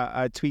tweet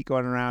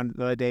going around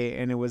the other day,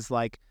 and it was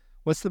like,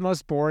 what's the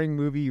most boring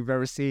movie you've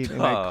ever seen?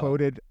 And I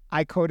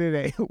quoted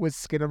it with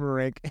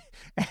Skinamarink,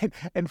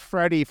 and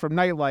Freddie from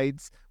Night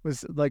Lights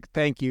was like,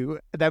 thank you.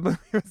 That movie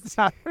was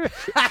not...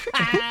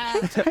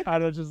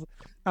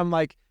 I'm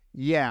like,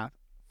 yeah.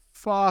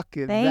 Fuck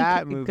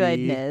that movie.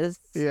 Goodness.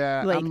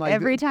 Yeah. Like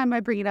every time I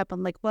bring it up,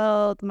 I'm like,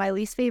 well, my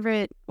least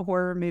favorite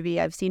horror movie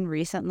I've seen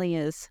recently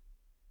is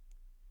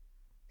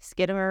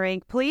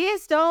Skinamarink.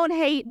 Please don't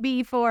hate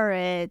me for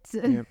it.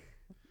 Yeah.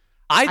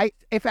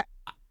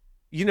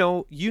 You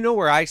know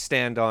where I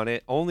stand on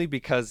it, only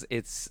because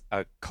it's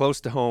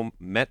close to home,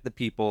 met the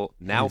people,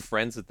 now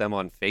friends with them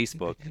on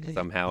Facebook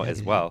somehow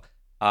as well.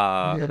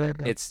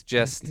 It's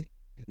just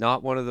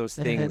not one of those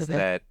things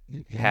that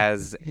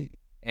has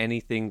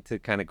anything to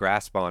kind of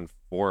grasp on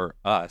for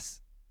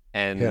us,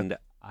 and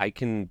I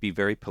can be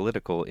very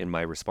political in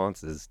my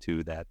responses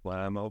to that when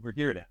I'm over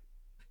here now.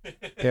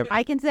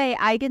 I can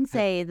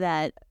say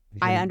that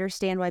I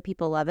understand why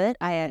people love it.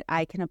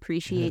 I can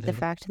appreciate the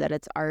fact that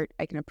it's art.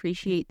 I can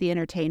appreciate the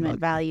entertainment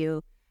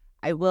value.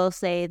 I will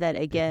say that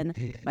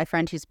again, my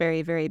friend who's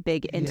very, very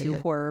big into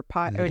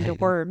into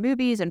horror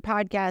movies and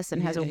podcasts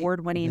and has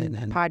award-winning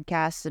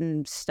podcasts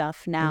and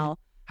stuff now.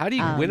 How do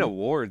you win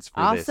awards for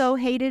this? Also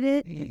hated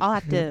it. I'll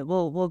have to.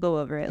 We'll go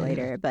over it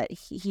later. But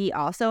he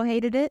also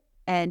hated it,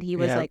 and he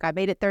was like, "I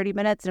made it 30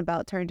 minutes and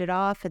about turned it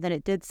off, and then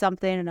it did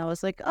something, and I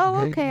was like,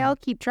 oh, okay, I'll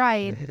keep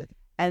trying."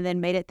 And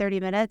then made it 30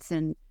 minutes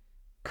and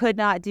could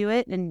not do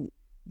it, and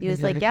he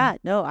was like, "Yeah,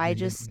 no, I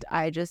just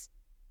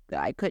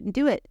I couldn't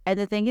do it. And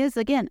the thing is,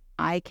 again,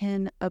 I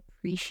can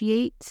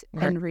appreciate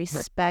and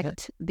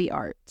respect the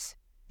art.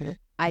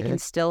 I can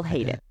still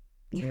hate it.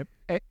 Yep.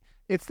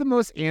 It's the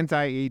most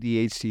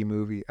anti-ADHD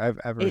movie I've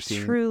ever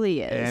seen. It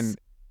truly is.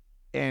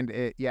 And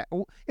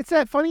it's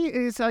that funny.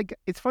 It's like,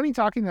 it's funny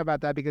talking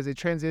about that because it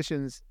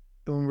transitions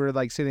when we're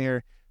like sitting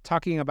here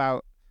talking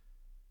about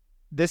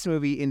this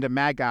movie into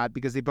Mad God,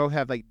 because they both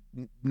have like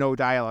no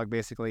dialogue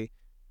basically.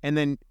 And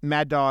then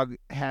Mad God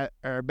has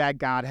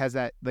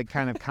that like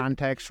kind of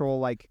contextual,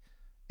 like,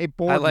 it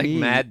bored me. I like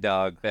Mad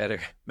Dog better.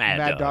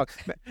 Mad Dog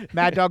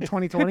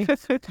 2020.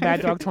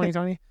 Mad Dog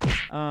 2020.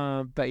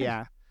 But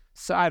yeah.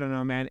 So I don't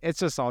know, man. It's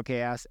just all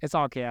chaos. It's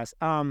all chaos.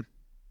 I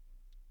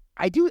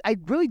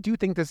really do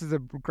think this is a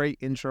great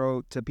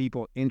intro to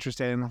people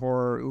interested in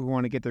horror who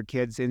want to get their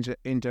kids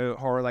into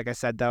horror, like I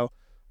said, though.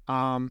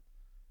 And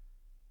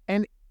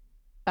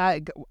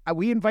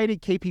we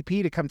invited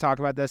KPP to come talk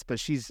about this, but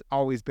she's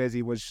always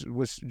busy, which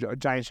was a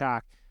giant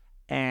shock.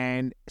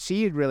 And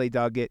she had really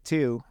dug it,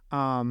 too.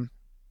 And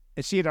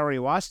she had already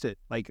watched it,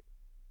 like,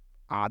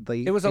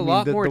 oddly. It was a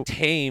lot more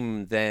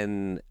tame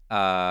than,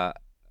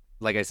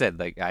 like I said,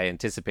 like I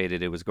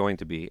anticipated it was going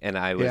to be. And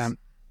I was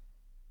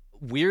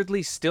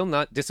weirdly still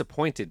not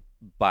disappointed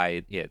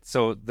by it.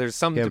 So there's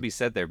something to be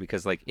said there,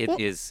 because like it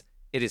is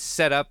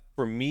set up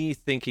for me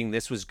thinking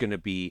this was going to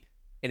be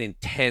an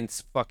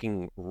intense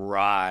fucking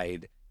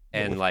ride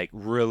and like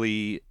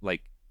really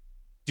like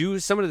do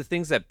some of the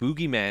things that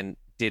Boogeyman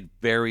did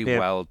very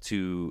well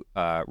to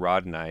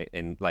Rod and I,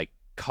 and like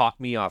caught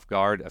me off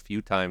guard a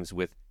few times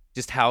with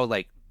just how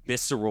like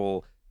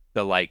visceral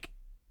the like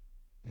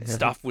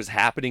stuff was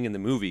happening in the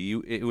movie.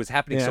 It was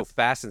happening so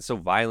fast and so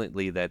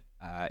violently that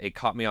it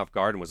caught me off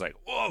guard and was like,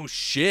 whoa,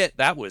 shit,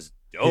 that was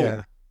dope.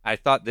 Yeah. I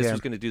thought this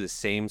was going to do the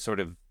same sort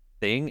of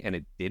thing, and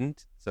it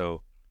didn't.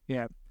 So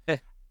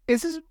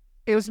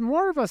it was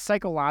more of a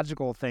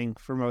psychological thing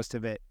for most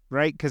of it,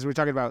 right? Because we're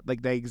talking about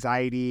like the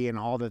anxiety and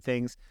all the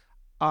things.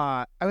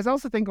 I was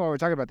also thinking while we're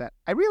talking about that,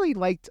 I really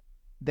liked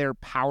their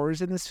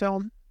powers in this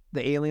film,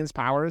 the aliens'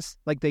 powers.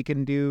 Like they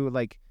can do,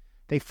 like,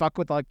 they fuck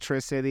with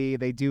electricity.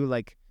 They do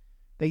like,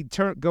 they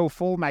go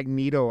full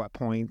Magneto at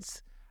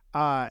points.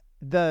 I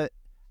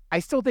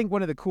still think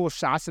one of the cool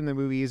shots in the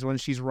movie is when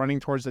she's running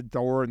towards the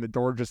door and the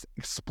door just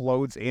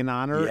explodes in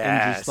on her. Yes,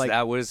 and just, like,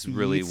 that was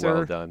really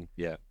well done.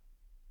 Yeah.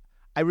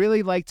 I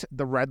really liked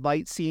the red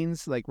light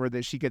scenes, like where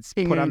she gets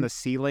put on the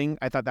ceiling.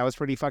 I thought that was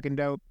pretty fucking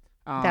dope.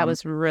 That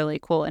was really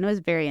cool. And it was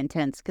very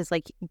intense because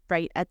like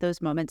right at those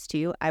moments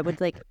too, I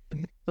would like,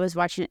 I was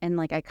watching it and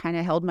like I kind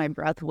of held my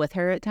breath with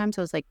her at times.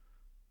 So I was like,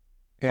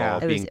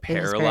 being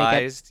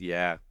paralyzed.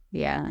 Yeah.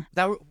 Yeah.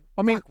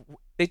 I mean,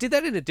 they did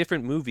that in a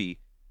different movie.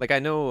 Like I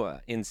know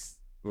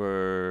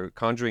where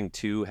Conjuring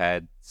 2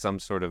 had some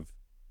sort of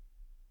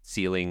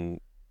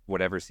ceiling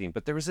whatever scene,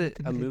 but there was a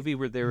movie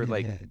where they were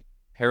like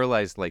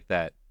paralyzed like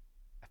that.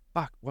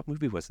 Fuck, what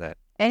movie was that?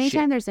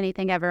 Anytime there's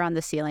anything ever on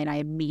the ceiling, I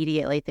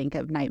immediately think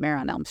of Nightmare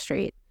on Elm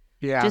Street.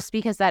 Yeah. Just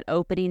because that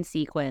opening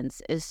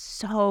sequence is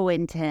so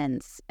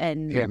intense.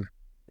 And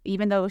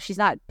even though she's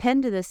not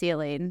pinned to the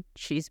ceiling,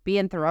 she's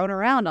being thrown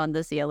around on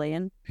the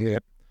ceiling. Yeah.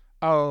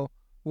 Oh,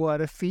 what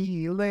a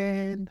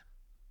feeling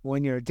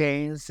when you're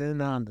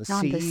dancing on the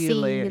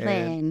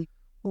ceiling.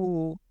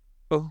 Ooh,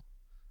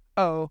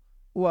 oh,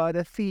 what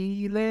a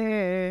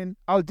feeling.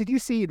 Oh, did you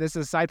see, this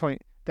is a side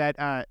point, that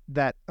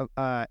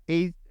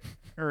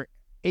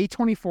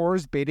A24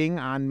 is bidding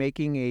on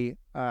making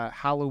a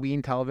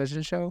Halloween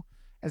television show?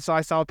 And so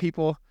I saw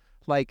people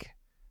like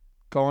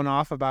going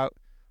off about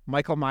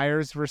Michael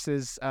Myers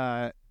versus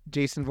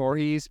Jason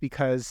Voorhees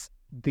because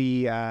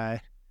the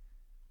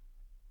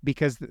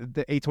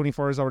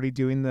A24 is already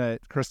doing the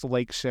Crystal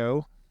Lake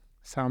show.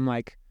 So I'm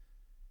like,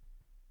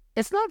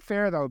 it's not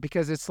fair though,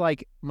 because it's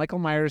like Michael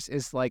Myers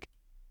is like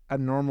a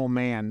normal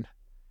man.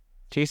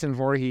 Jason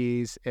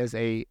Voorhees is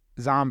a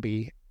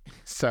zombie.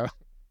 So I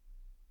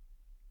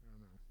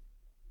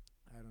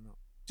don't know.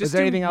 Just is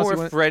there anything else?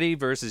 More Freddy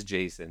versus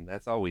Jason.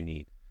 That's all we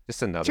need.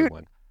 Just another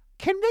one.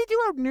 Can they do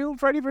a new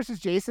Freddy versus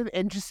Jason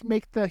and just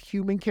make the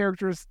human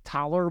characters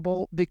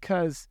tolerable?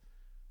 Because,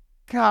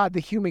 God, the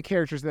human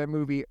characters in that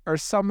movie are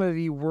some of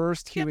the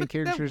worst human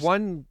characters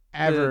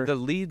ever. The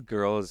lead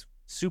girl is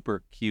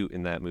super cute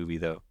in that movie,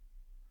 though.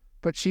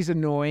 But she's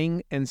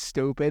annoying and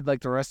stupid,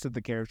 like the rest of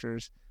the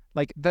characters.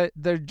 Like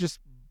they're just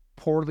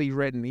poorly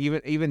written.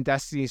 Even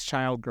Destiny's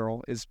Child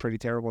girl is pretty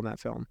terrible in that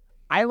film.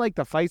 I like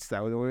the fights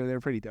though; they're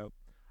pretty dope.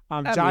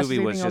 That Josh, movie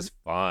was just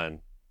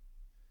fun.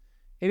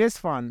 It is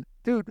fun,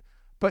 dude.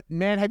 But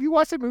man, have you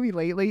watched that movie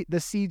lately? The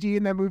CG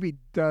in that movie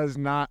does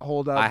not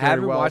hold up. I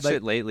haven't watched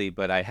it lately,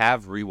 but I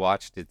have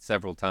rewatched it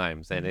several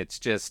times, and it's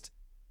just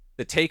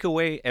the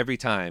takeaway every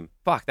time.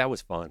 Fuck, that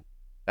was fun.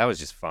 That was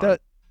just fun.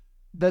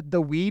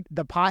 The weed,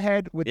 the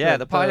pothead with the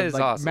pothead is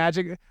like, awesome.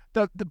 Magic.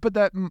 But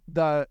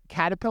the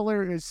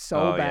caterpillar is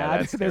so bad.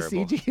 That's the terrible.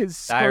 CG is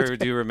so I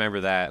do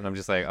remember that, and I'm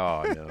just like,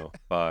 oh no,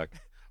 fuck.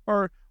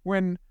 Or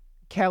when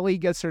Kelly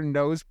gets her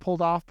nose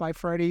pulled off by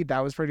Freddy. That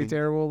was pretty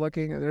terrible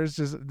looking.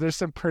 There's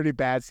some pretty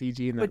bad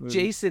CG in that But movie.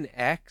 Jason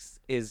X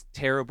is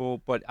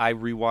terrible, but I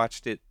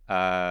rewatched it.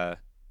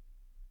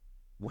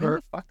 When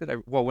the fuck did I?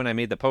 Well, when I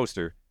made the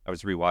poster, I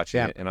was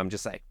rewatching it, and I'm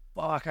just like,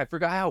 fuck, I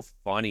forgot how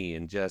funny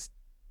and just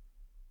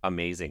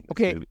amazing.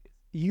 Okay, movie is.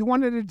 you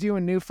wanted to do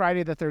a new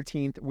Friday the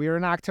 13th. We're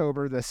in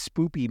October, the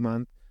spoopy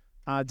month.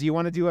 Do you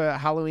want to do a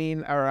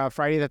Halloween or a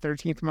Friday the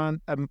 13th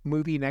month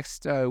movie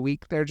next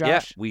week there, Josh?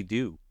 Yeah, we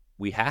do.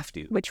 We have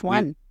to. Which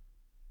one?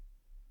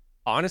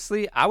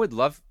 Honestly, I would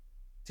love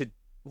to.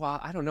 Well,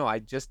 I don't know. I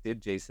just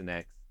did Jason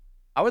X.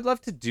 I would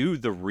love to do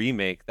the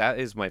remake. That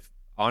is my.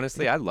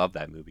 Honestly, I love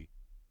that movie.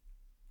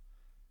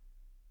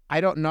 I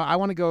don't know. I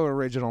want to go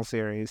original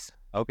series,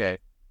 Okay.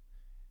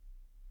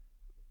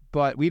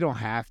 but we don't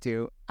have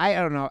to. I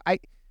don't know.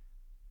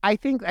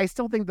 I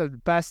still think the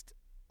best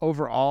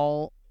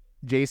overall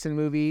Jason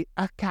movie.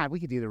 God, we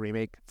could do the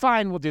remake.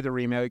 Fine, we'll do the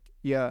remake.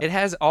 Yeah. It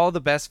has all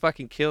the best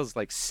fucking kills,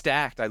 like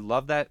stacked. I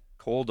love that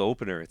cold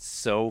opener. It's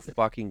so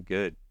fucking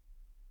good.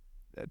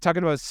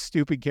 Talking about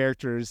stupid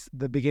characters,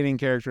 the beginning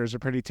characters are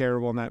pretty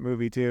terrible in that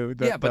movie too.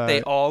 But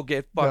they all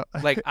get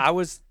fucked. Like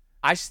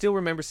I still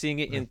remember seeing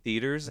it in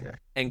theaters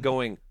and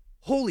going,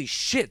 holy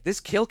shit, this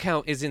kill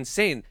count is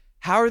insane.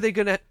 How are they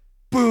gonna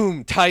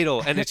boom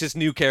title? And it's just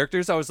new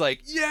characters. I was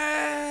like,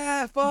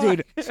 yeah, fuck.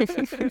 Dude,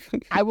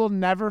 I will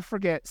never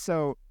forget.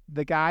 So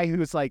the guy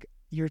who's like,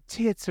 your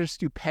tits are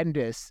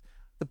stupendous.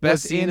 The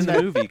best scene in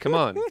the movie. Come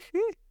on.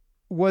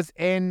 Was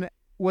in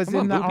Come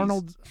on, the boobies.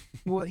 Arnold.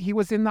 Well, he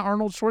was in the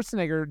Arnold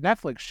Schwarzenegger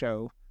Netflix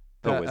show.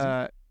 Oh,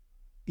 was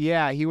he?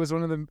 Yeah, he was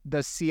one of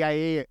the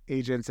CIA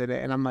agents in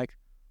it, and I'm like,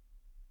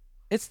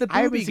 It's the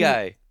I haven't booby seen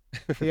guy.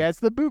 yeah, it's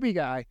the booby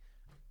guy.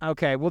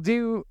 Okay, we'll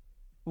do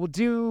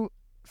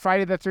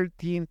Friday the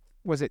 13th.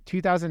 Was it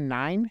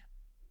 2009?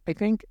 I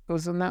think it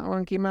was when that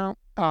one came out.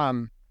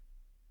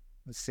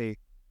 Let's see.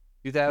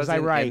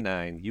 2009.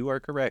 right? You are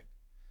correct.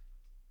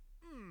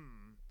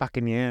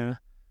 Fucking yeah.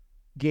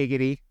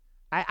 Giggity.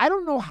 I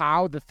don't know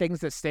how the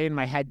things that stay in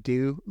my head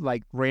do,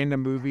 like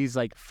random movies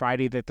like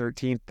Friday the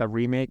 13th, the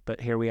remake,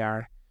 but here we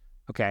are.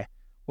 Okay.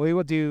 We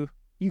will do.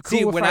 You cool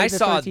See, with when Friday I the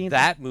saw 13th?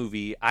 that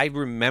movie, I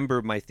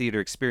remember my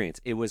theater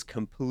experience. It was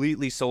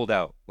completely sold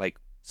out. Like,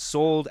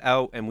 sold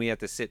out, and we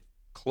had to sit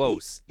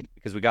close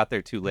because we got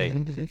there too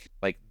late.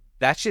 Like,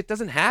 that shit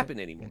doesn't happen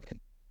anymore.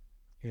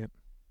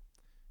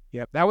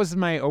 Yep. That was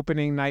my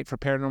opening night for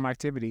Paranormal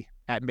Activity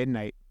at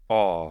midnight.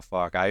 Oh,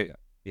 fuck.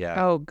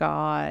 Yeah. Oh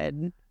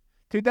God.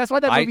 Dude, that's why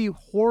that movie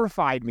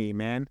horrified me,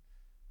 man.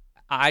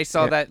 I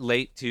saw that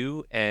late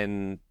too,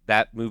 and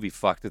that movie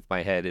fucked with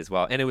my head as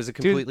well. And it was a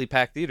completely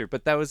packed theater,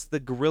 but that was the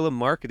guerrilla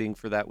marketing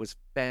for that was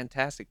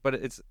fantastic. But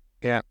it's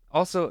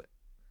also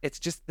it's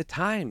just the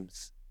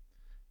times.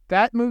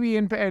 That movie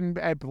and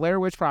Blair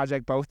Witch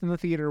Project, both in the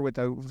theater with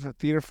the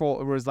theater full,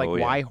 it was like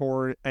why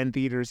horror in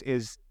theaters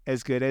is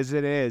as good as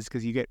it is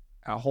because you get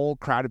a whole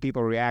crowd of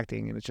people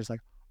reacting, and it's just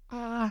like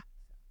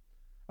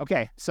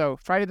Okay, so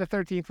Friday the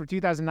 13th for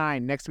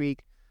 2009 next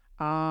week.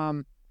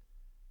 And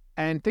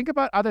think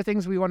about other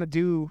things we want to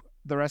do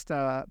the rest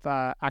of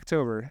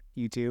October,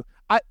 you two.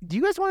 Do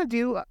you guys want to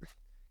do...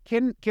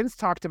 Ken's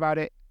talked about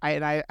it,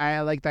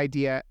 I like the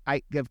idea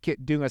of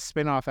doing a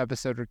spin-off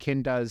episode where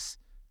Ken does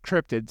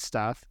cryptid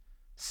stuff,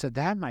 so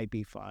that might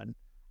be fun.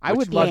 I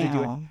would love to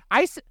do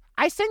it.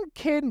 I send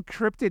Ken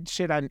cryptid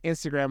shit on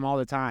Instagram all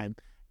the time,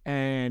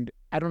 and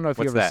I don't know if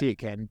you ever see it,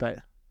 Ken, but...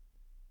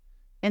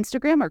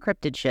 Instagram or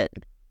cryptid shit?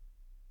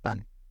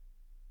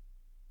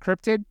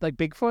 Cryptid, like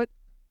Bigfoot?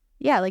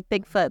 Yeah, like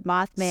Bigfoot,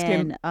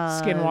 Mothman,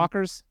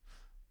 Skinwalkers.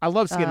 I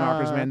love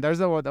Skinwalkers, man.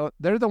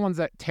 They're the ones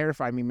that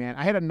terrify me, man.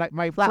 I had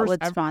my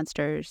Flatwoods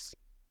monsters,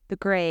 the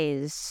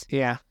Greys.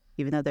 Yeah,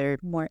 even though they're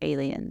more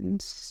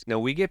aliens. No,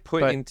 we get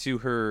put into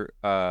her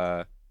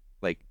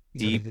like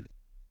deep,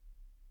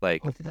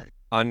 like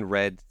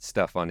unread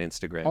stuff on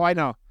Instagram. Oh, I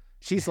know.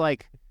 She's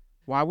like,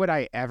 why would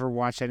I ever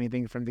watch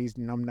anything from these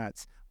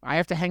numbnuts? I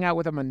have to hang out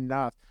with them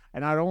enough,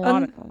 and I don't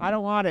want it. I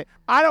don't want it.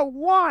 I don't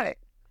want it.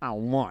 I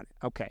don't want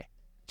it. Okay.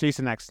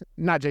 Jason X.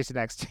 Not Jason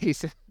X.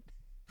 Jason.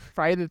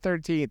 Friday the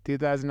 13th,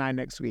 2009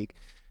 next week.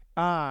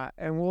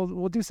 And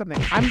we'll do something.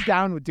 I'm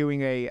down with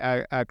doing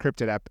a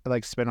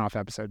cryptid spin-off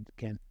episode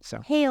again.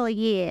 So hell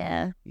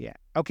yeah. Yeah.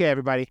 Okay,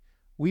 everybody.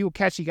 We will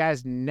catch you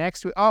guys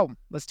next week. Oh,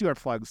 let's do our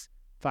plugs.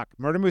 Fuck.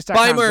 Murdermoose.com.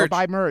 Buy merch. Go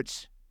buy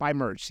merch. Buy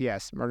merch.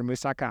 Yes.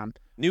 Murdermoose.com.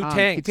 New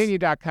tanks.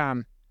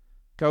 Continue.com.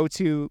 Go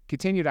to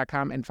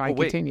continue.com and find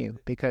Continue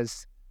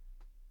because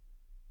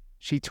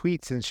she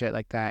tweets and shit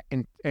like that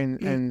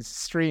and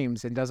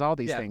streams and does all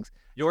these things.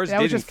 Yours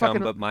didn't come,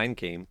 but mine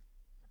came.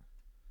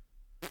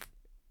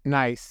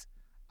 Nice.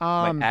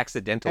 My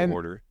accidental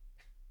order.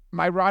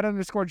 My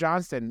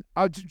Rod_Johnston.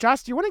 Oh,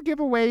 Josh, do you want to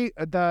give away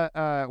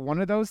the one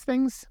of those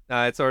things?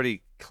 It's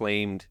already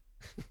claimed.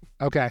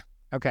 Okay,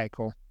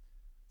 cool.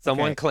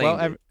 Someone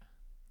claimed it.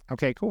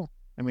 Okay, cool.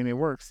 I mean, it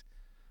works.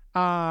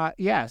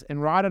 Yes, and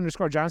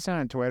Rod_Johnston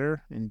on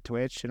Twitter and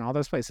Twitch and all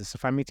those places. So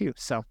find me too.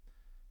 So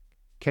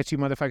Catch you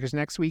motherfuckers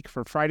next week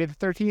for Friday the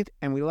 13th,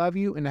 and we love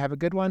you, and have a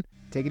good one.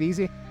 Take it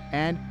easy,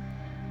 and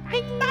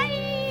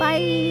Bye.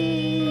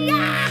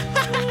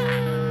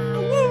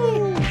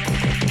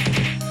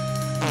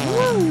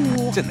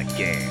 It's in the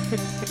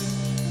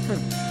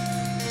game.